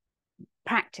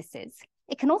practices.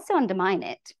 It can also undermine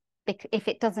it. if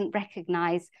it doesn't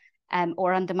recognize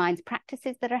or undermines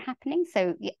practices that are happening.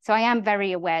 So I am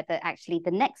very aware that actually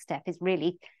the next step is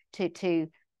really to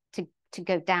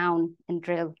go down and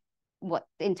drill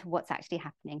into what's actually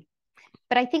happening.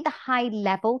 But I think the high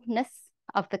levelness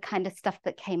of the kind of stuff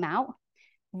that came out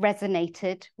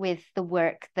resonated with the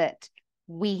work that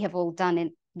we have all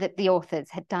done, that the authors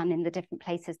had done in the different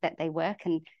places that they work,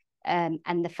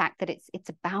 and the fact that it's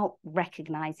about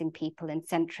recognizing people and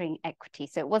centering equity.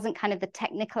 So it wasn't kind of the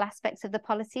technical aspects of the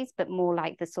policies, but more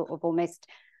like the sort of almost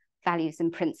values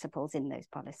and principles in those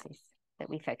policies that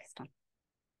we focused on.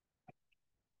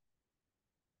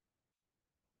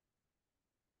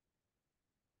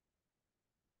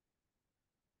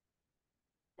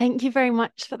 Thank you very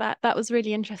much for that. That was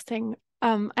really interesting.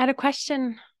 I had a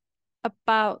question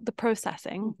about the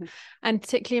processing, and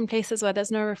particularly in places where there's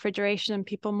no refrigeration and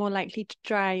people are more likely to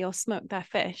dry or smoke their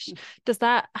fish. Does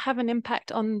that have an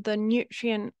impact on the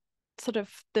nutrient, sort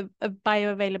of the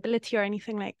bioavailability or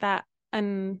anything like that?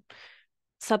 And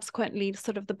subsequently,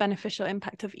 sort of the beneficial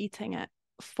impact of eating it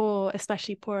for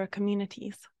especially poorer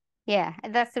communities? Yeah,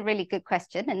 that's a really good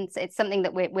question. And it's something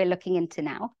that we're looking into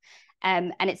now.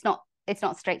 And it's not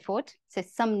straightforward. So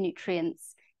some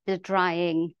nutrients, the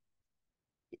drying,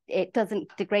 it doesn't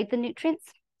degrade the nutrients.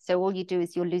 So all you do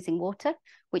is you're losing water,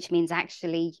 which means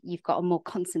actually you've got a more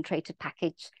concentrated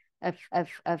package of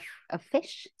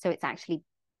fish. So it's actually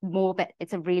more, but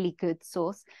it's a really good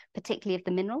source, particularly of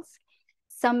the minerals.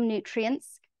 Some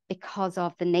nutrients, because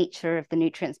of the nature of the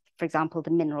nutrients, for example,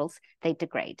 the minerals, they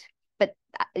degrade. But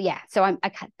yeah, so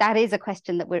that is a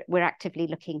question that we're actively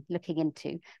looking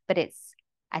into. But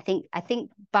I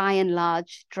think by and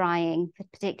large, drying,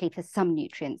 particularly for some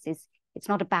nutrients, it's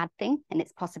not a bad thing, and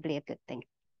it's possibly a good thing.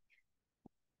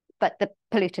 But the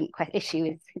pollutant issue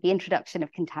is the introduction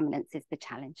of contaminants is the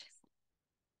challenge.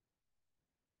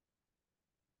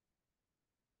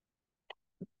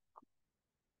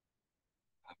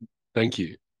 Thank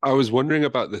you. I was wondering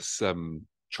about this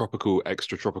tropical,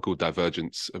 extratropical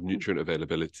divergence of nutrient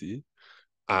availability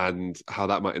and how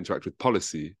that might interact with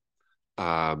policy.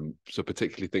 So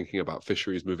particularly thinking about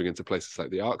fisheries moving into places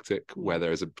like the Arctic, where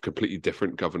there is a completely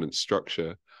different governance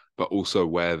structure, but also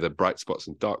where the bright spots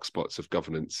and dark spots of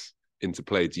governance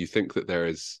interplay. Do you think that there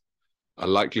is a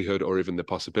likelihood or even the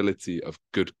possibility of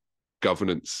good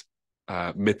governance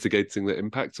mitigating the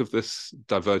impacts of this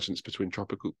divergence between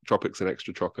tropics and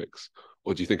extratropics?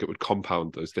 Or do you think it would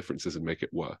compound those differences and make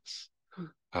it worse?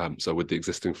 So would the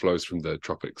existing flows from the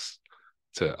tropics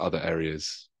to other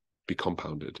areas be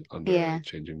compounded under a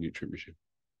changing nutrient regime?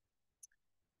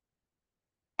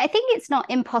 I think it's not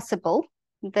impossible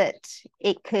that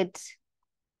it could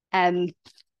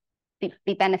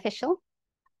be beneficial.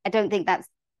 I don't think that's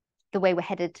the way we're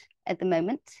headed at the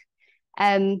moment.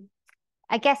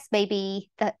 I guess maybe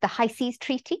the High Seas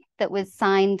Treaty that was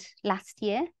signed last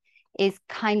year is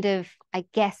kind of, I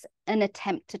guess, an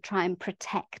attempt to try and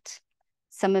protect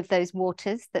some of those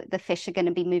waters that the fish are going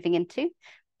to be moving into.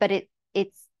 But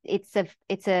it's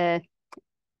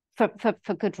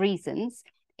for good reasons.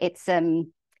 It's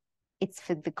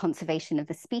for the conservation of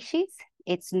the species.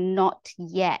 It's not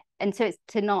yet, and so it's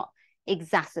to not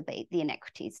exacerbate the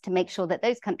inequities, to make sure that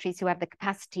those countries who have the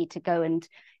capacity to go and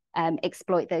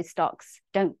exploit those stocks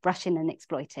don't rush in and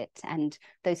exploit it, and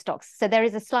those stocks. So there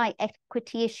is a slight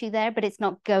equity issue there, but it's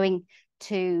not going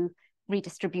to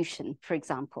redistribution, for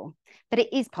example. But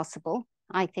it is possible,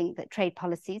 I think, that trade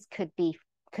policies could be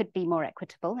more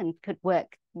equitable and could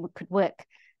work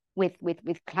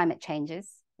with climate changes,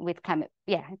 with climate,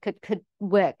 could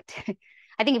work.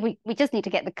 I think if we just need to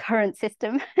get the current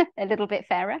system a little bit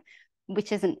fairer,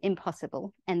 which isn't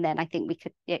impossible, and then I think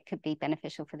it could be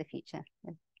beneficial for the future.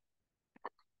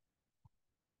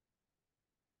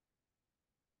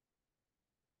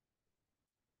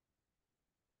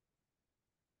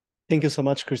 Thank you so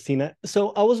much, Christina.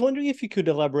 So I was wondering if you could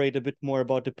elaborate a bit more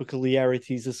about the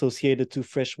peculiarities associated to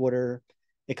freshwater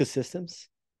ecosystems.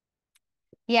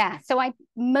 Yeah, so I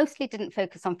mostly didn't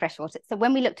focus on freshwater. So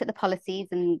when we looked at the policies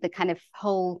and the kind of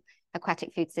whole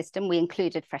aquatic food system, we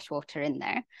included freshwater in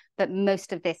there. But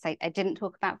most of this, I didn't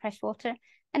talk about freshwater.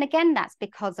 And again, that's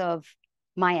because of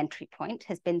my entry point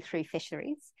has been through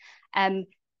fisheries.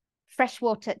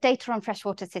 Freshwater data on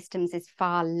freshwater systems is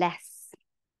far less.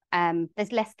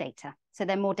 There's less data, so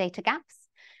there are more data gaps.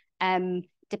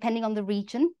 Depending on the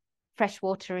region,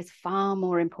 freshwater is far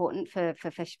more important for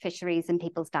fisheries and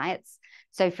people's diets.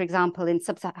 So, for example,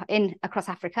 across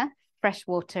Africa,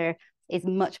 freshwater is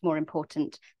much more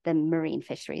important than marine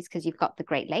fisheries because you've got the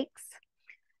Great Lakes.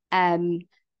 I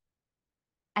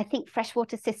think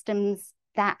freshwater systems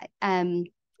that I'm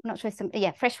not sure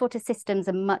freshwater systems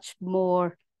are much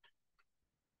more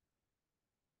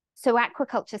So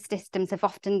aquaculture systems have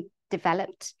often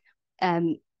developed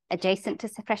adjacent to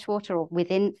freshwater or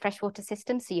within freshwater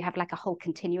systems. So you have like a whole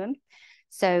continuum.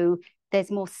 So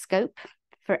there's more scope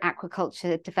for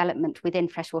aquaculture development within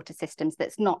freshwater systems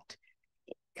that's not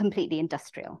completely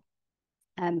industrial.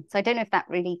 So I don't know if that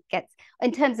really gets,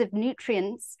 in terms of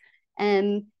nutrients,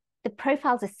 the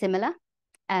profiles are similar,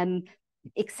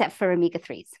 except for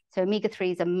omega-3s. So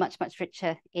omega-3s are much, much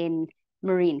richer in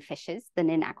marine fishes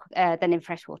than in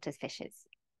freshwater fishes.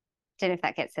 Don't know if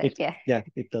that gets it. Yeah,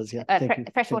 it does. Yeah.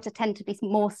 Freshwater tend to be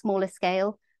more smaller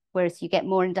scale, whereas you get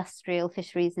more industrial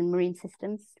fisheries in marine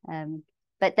systems.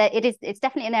 But it's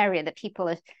definitely an area that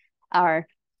people are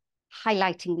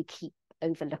highlighting we keep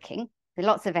overlooking. There are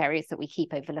lots of areas that we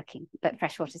keep overlooking, but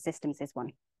freshwater systems is one.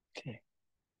 Okay,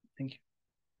 thank you.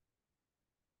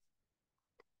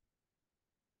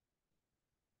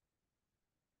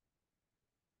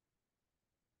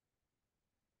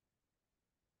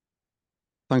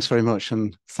 Thanks very much,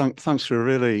 and thanks for a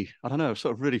really, I don't know,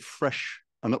 sort of really fresh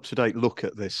and up-to-date look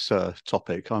at this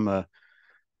topic. I'm a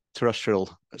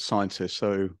terrestrial scientist,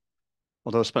 so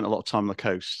although I spent a lot of time on the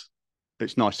coast,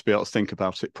 it's nice to be able to think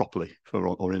about it properly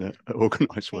or in an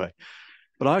organised way.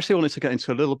 But I actually wanted to get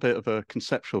into a little bit of a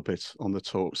conceptual bit on the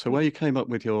talk. So where you came up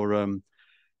with your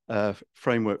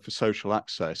framework for social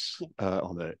access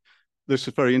on it, this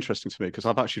is very interesting to me because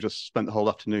I've actually just spent the whole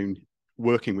afternoon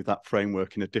working with that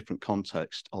framework in a different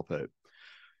context of it.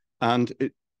 And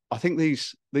I think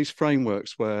these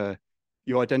frameworks where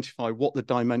you identify what the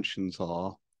dimensions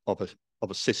are of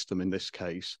a system in this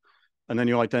case, and then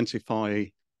you identify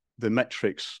the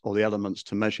metrics or the elements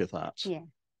to measure that. Yeah.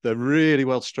 They're really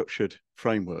well structured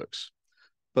frameworks.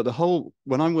 But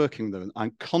when I'm working with them,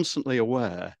 I'm constantly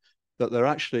aware that they're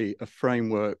actually a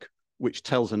framework which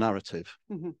tells a narrative.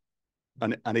 Mm-hmm.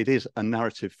 And it is a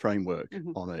narrative framework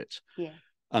on it. Yeah.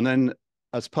 And then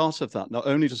as part of that, not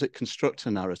only does it construct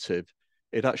a narrative,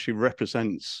 it actually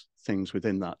represents things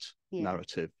within that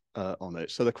narrative on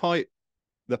it. So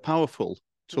they're powerful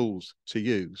tools to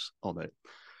use on it.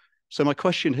 So my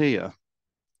question here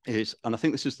is, and I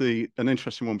think this is an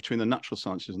interesting one between the natural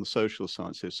sciences and the social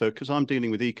sciences. So because I'm dealing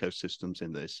with ecosystems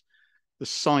in this, the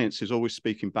science is always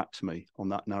speaking back to me on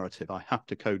that narrative. I have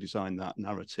to co-design that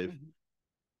narrative.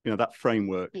 That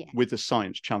framework with the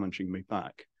science challenging me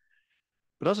back.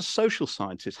 But as a social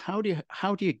scientist, how do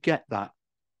you get that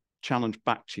challenge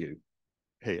back to you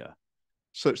here,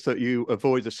 such that you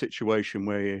avoid the situation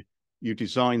where you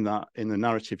design that in the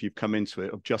narrative you've come into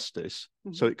it of justice,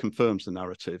 so it confirms the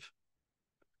narrative.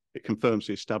 It confirms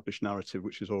the established narrative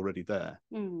which is already there.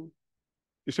 You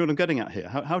see what I'm getting at here?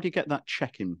 How do you get that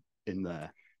check in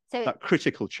there? So that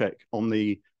critical check on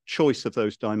the choice of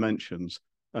those dimensions,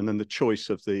 and then the choice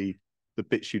of the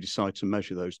bits you decide to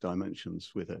measure those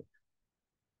dimensions with it.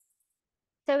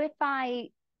 So if I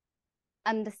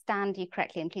understand you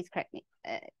correctly, and please correct me,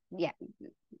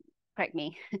 correct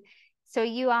me. So are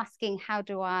you asking, how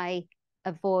do I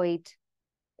avoid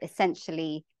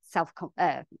essentially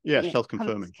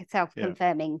self-confirming?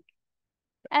 Self-confirming.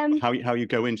 How you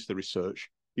go into the research,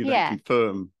 you then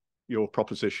confirm your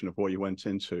proposition of what you went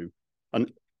into,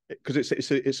 and because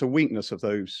it's a weakness of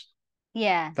those.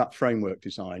 That framework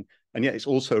design, and yet it's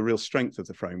also a real strength of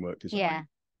the framework design.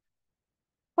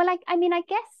 Well, I mean, I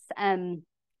guess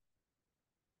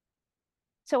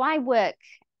so I work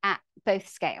at both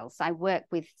scales. I work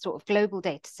with sort of global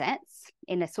data sets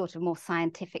in a sort of more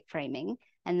scientific framing,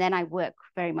 and then I work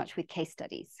very much with case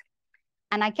studies.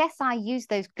 And I guess I use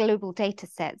those global data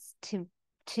sets to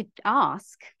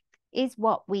ask, is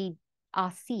what we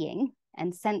are seeing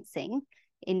and sensing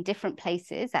in different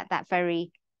places at that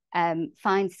very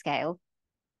fine scale,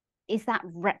 is that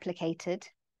replicated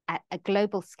at a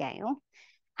global scale?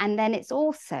 And then it's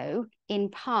also in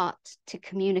part to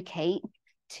communicate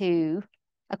to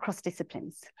across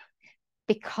disciplines,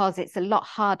 because it's a lot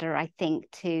harder, I think,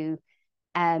 to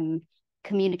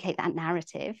communicate that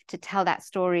narrative, to tell that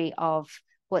story of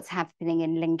what's happening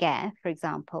in Linguère, for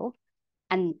example,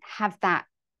 and have that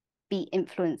be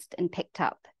influenced and picked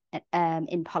up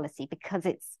in policy, because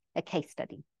it's a case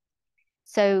study.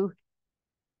 So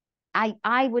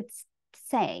I would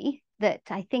say that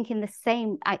I think in the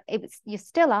same, you're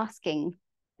still asking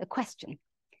a question.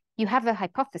 You have a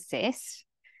hypothesis,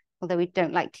 although we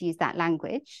don't like to use that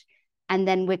language, and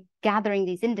then we're gathering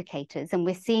these indicators and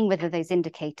we're seeing whether those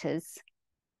indicators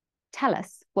tell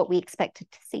us what we expected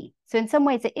to see. So in some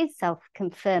ways it is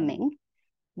self-confirming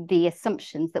the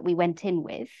assumptions that we went in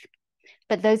with,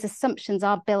 but those assumptions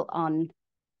are built on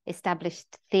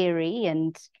established theory,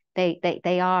 and they're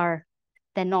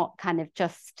not kind of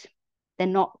just, they're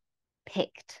not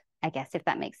picked, I guess, if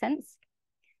that makes sense.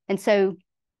 And so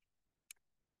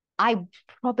I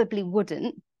probably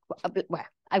wouldn't, well,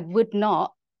 I would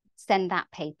not send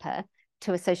that paper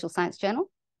to a social science journal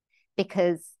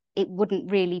because it wouldn't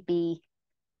really be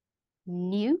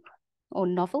new or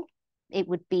novel. It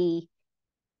would be,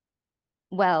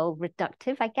 well,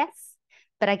 reductive, I guess.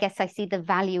 But I guess I see the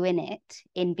value in it,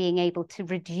 in being able to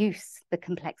reduce the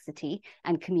complexity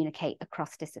and communicate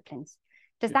across disciplines.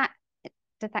 Does that?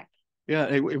 Yeah,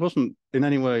 it wasn't in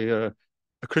any way a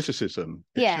criticism.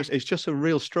 It's just a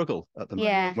real struggle at the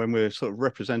moment when we're sort of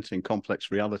representing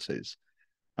complex realities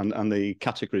and the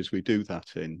categories we do that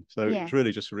in. So it's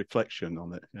really just a reflection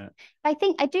on it. Yeah. I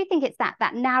do think it's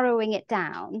that narrowing it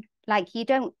down. Like you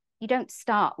don't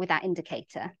start with that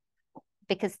indicator,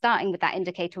 because starting with that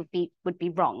indicator would be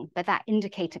wrong. But that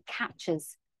indicator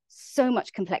captures so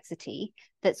much complexity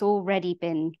that's already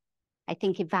been, I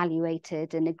think,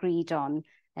 evaluated and agreed on.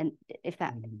 And if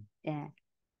that,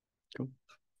 Cool.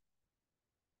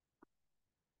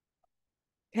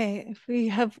 Okay, if we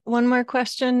have one more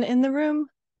question in the room.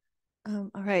 All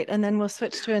right, and then we'll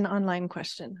switch to an online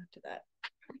question after that.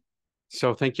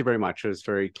 So thank you very much. It was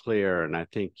very clear, and I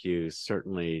think you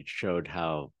certainly showed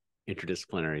how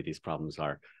interdisciplinary these problems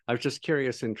are. I was just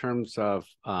curious in terms of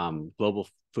global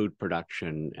food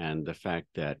production and the fact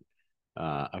that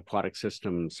aquatic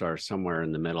systems are somewhere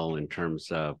in the middle in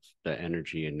terms of the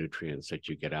energy and nutrients that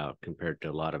you get out compared to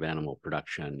a lot of animal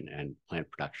production and plant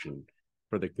production.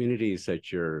 For the communities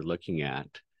that you're looking at,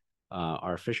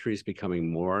 are fisheries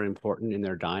becoming more important in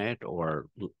their diet or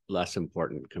less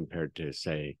important compared to,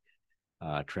 say,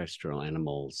 terrestrial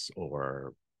animals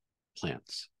or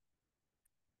plants?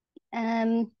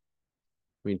 I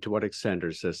mean, to what extent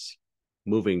is this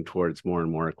moving towards more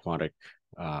and more aquatic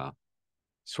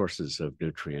sources of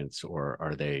nutrients, or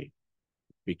are they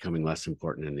becoming less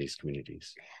important in these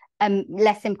communities?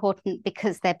 Less important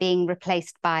because they're being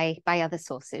replaced by other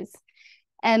sources.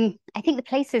 I think the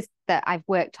places that I've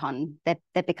worked on,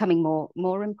 they're becoming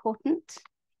more important.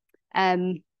 I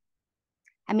mean,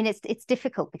 it's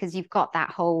difficult because you've got that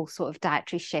whole sort of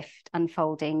dietary shift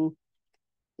unfolding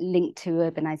linked to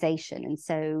urbanization. And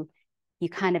so you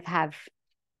kind of have,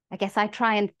 I guess I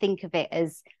try and think of it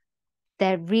as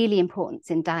they're really important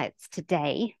in diets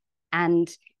today. And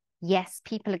yes,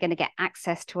 people are going to get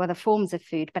access to other forms of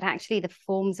food, but actually the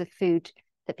forms of food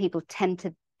that people tend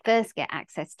to first get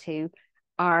access to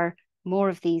are more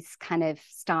of these kind of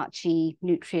starchy,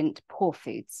 nutrient poor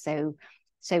foods. So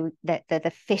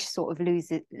the fish sort of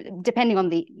loses, depending on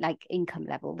the income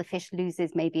level, the fish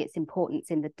loses maybe its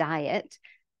importance in the diet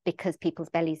because people's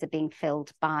bellies are being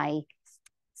filled by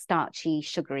starchy,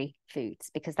 sugary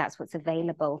foods, because that's what's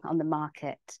available on the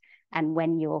market. And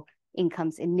when your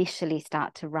incomes initially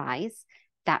start to rise,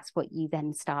 that's what you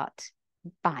then start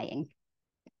buying,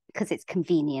 because it's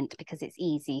convenient, because it's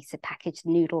easy. So packaged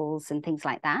noodles and things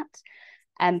like that.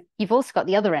 You've also got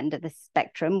the other end of the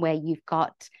spectrum where you've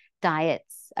got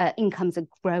diets, incomes are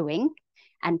growing,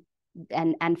 and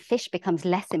fish becomes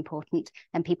less important,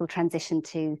 and people transition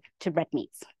to red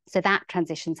meats. So that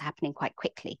transition's happening quite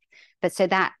quickly. But so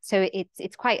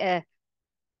it's quite a,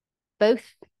 both,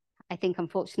 I think,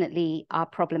 unfortunately, are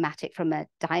problematic from a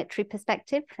dietary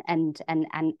perspective, and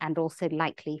also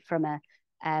likely from a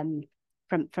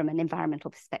from an environmental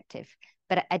perspective.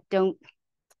 But you're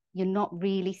not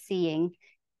really seeing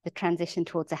the transition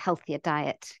towards a healthier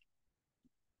diet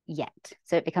yet.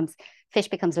 So fish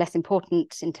becomes less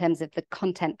important in terms of the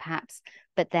content perhaps,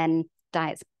 but then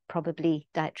dietary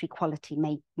quality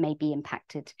may be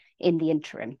impacted in the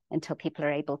interim until people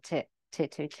are able to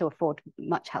afford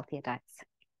much healthier diets.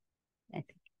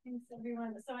 Thanks,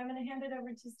 everyone. So I'm going to hand it over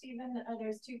to Stephen.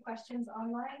 There's 2 questions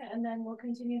online, and then we'll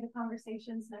continue the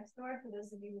conversations next door for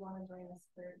those of you who want to join us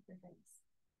for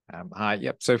things. Hi,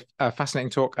 yep. So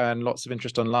fascinating talk and lots of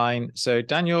interest online. So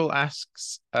Daniel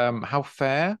asks, how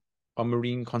fair are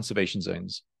marine conservation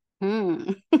zones?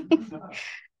 Well,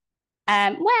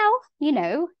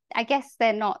 I guess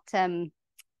they're not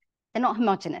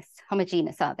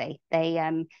homogeneous, are they?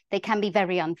 They can be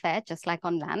very unfair, just like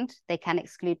on land. They can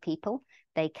exclude people.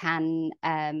 They can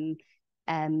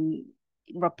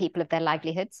rob people of their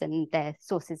livelihoods and their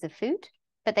sources of food,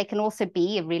 but they can also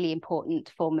be a really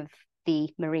important form of the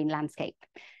marine landscape.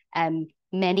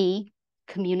 Many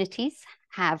communities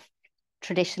have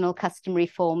traditional customary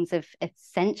forms of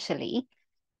essentially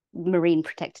marine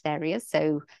protected areas.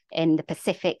 So in the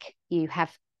Pacific, you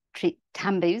have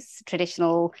tambus,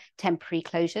 traditional temporary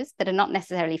closures that are not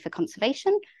necessarily for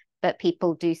conservation, but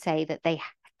people do say that they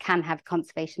can have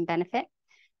conservation benefit.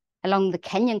 Along the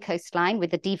Kenyan coastline,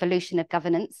 with the devolution of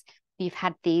governance, you've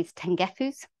had these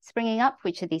tengefus springing up,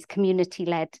 which are these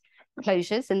community-led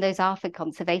closures, and those are for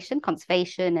conservation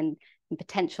and and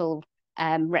potential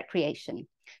recreation.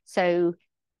 So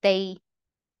they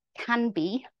can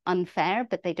be unfair,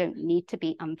 but they don't need to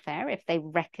be unfair if they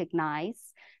recognize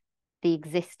the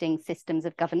existing systems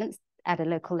of governance at a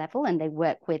local level and they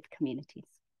work with communities.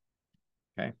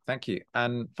 Okay, thank you.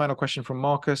 And final question from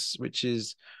Marcus, which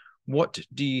is, what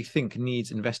do you think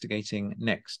needs investigating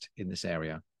next in this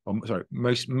area? Or sorry,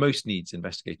 most needs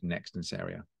investigating next in this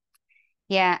area?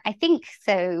 Yeah, I think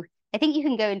so. I think you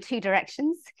can go in two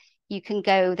directions. You can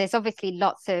go, there's obviously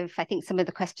lots of, I think some of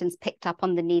the questions picked up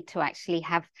on the need to actually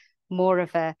have more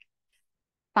of a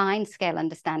fine scale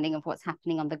understanding of what's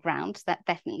happening on the ground. That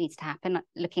definitely needs to happen.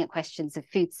 Looking at questions of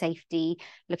food safety,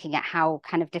 looking at how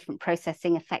kind of different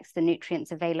processing affects the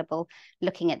nutrients available,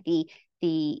 looking at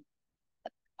the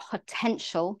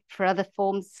potential for other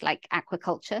forms like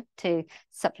aquaculture to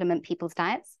supplement people's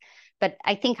diets. But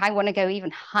I think I want to go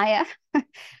even higher.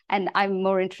 And I'm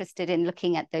more interested in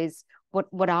looking at those,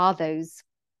 what are those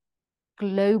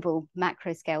global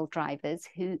macro scale drivers,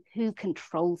 who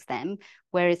controls them,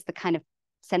 where is the kind of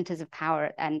centers of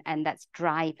power and that's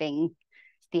driving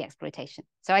the exploitation.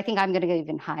 So I think I'm going to go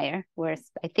even higher, whereas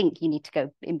I think you need to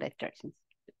go in both directions.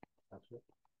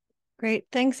 Great.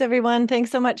 Thanks, everyone. Thanks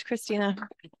so much, Christina.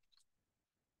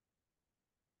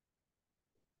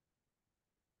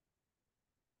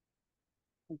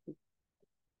 Thank you.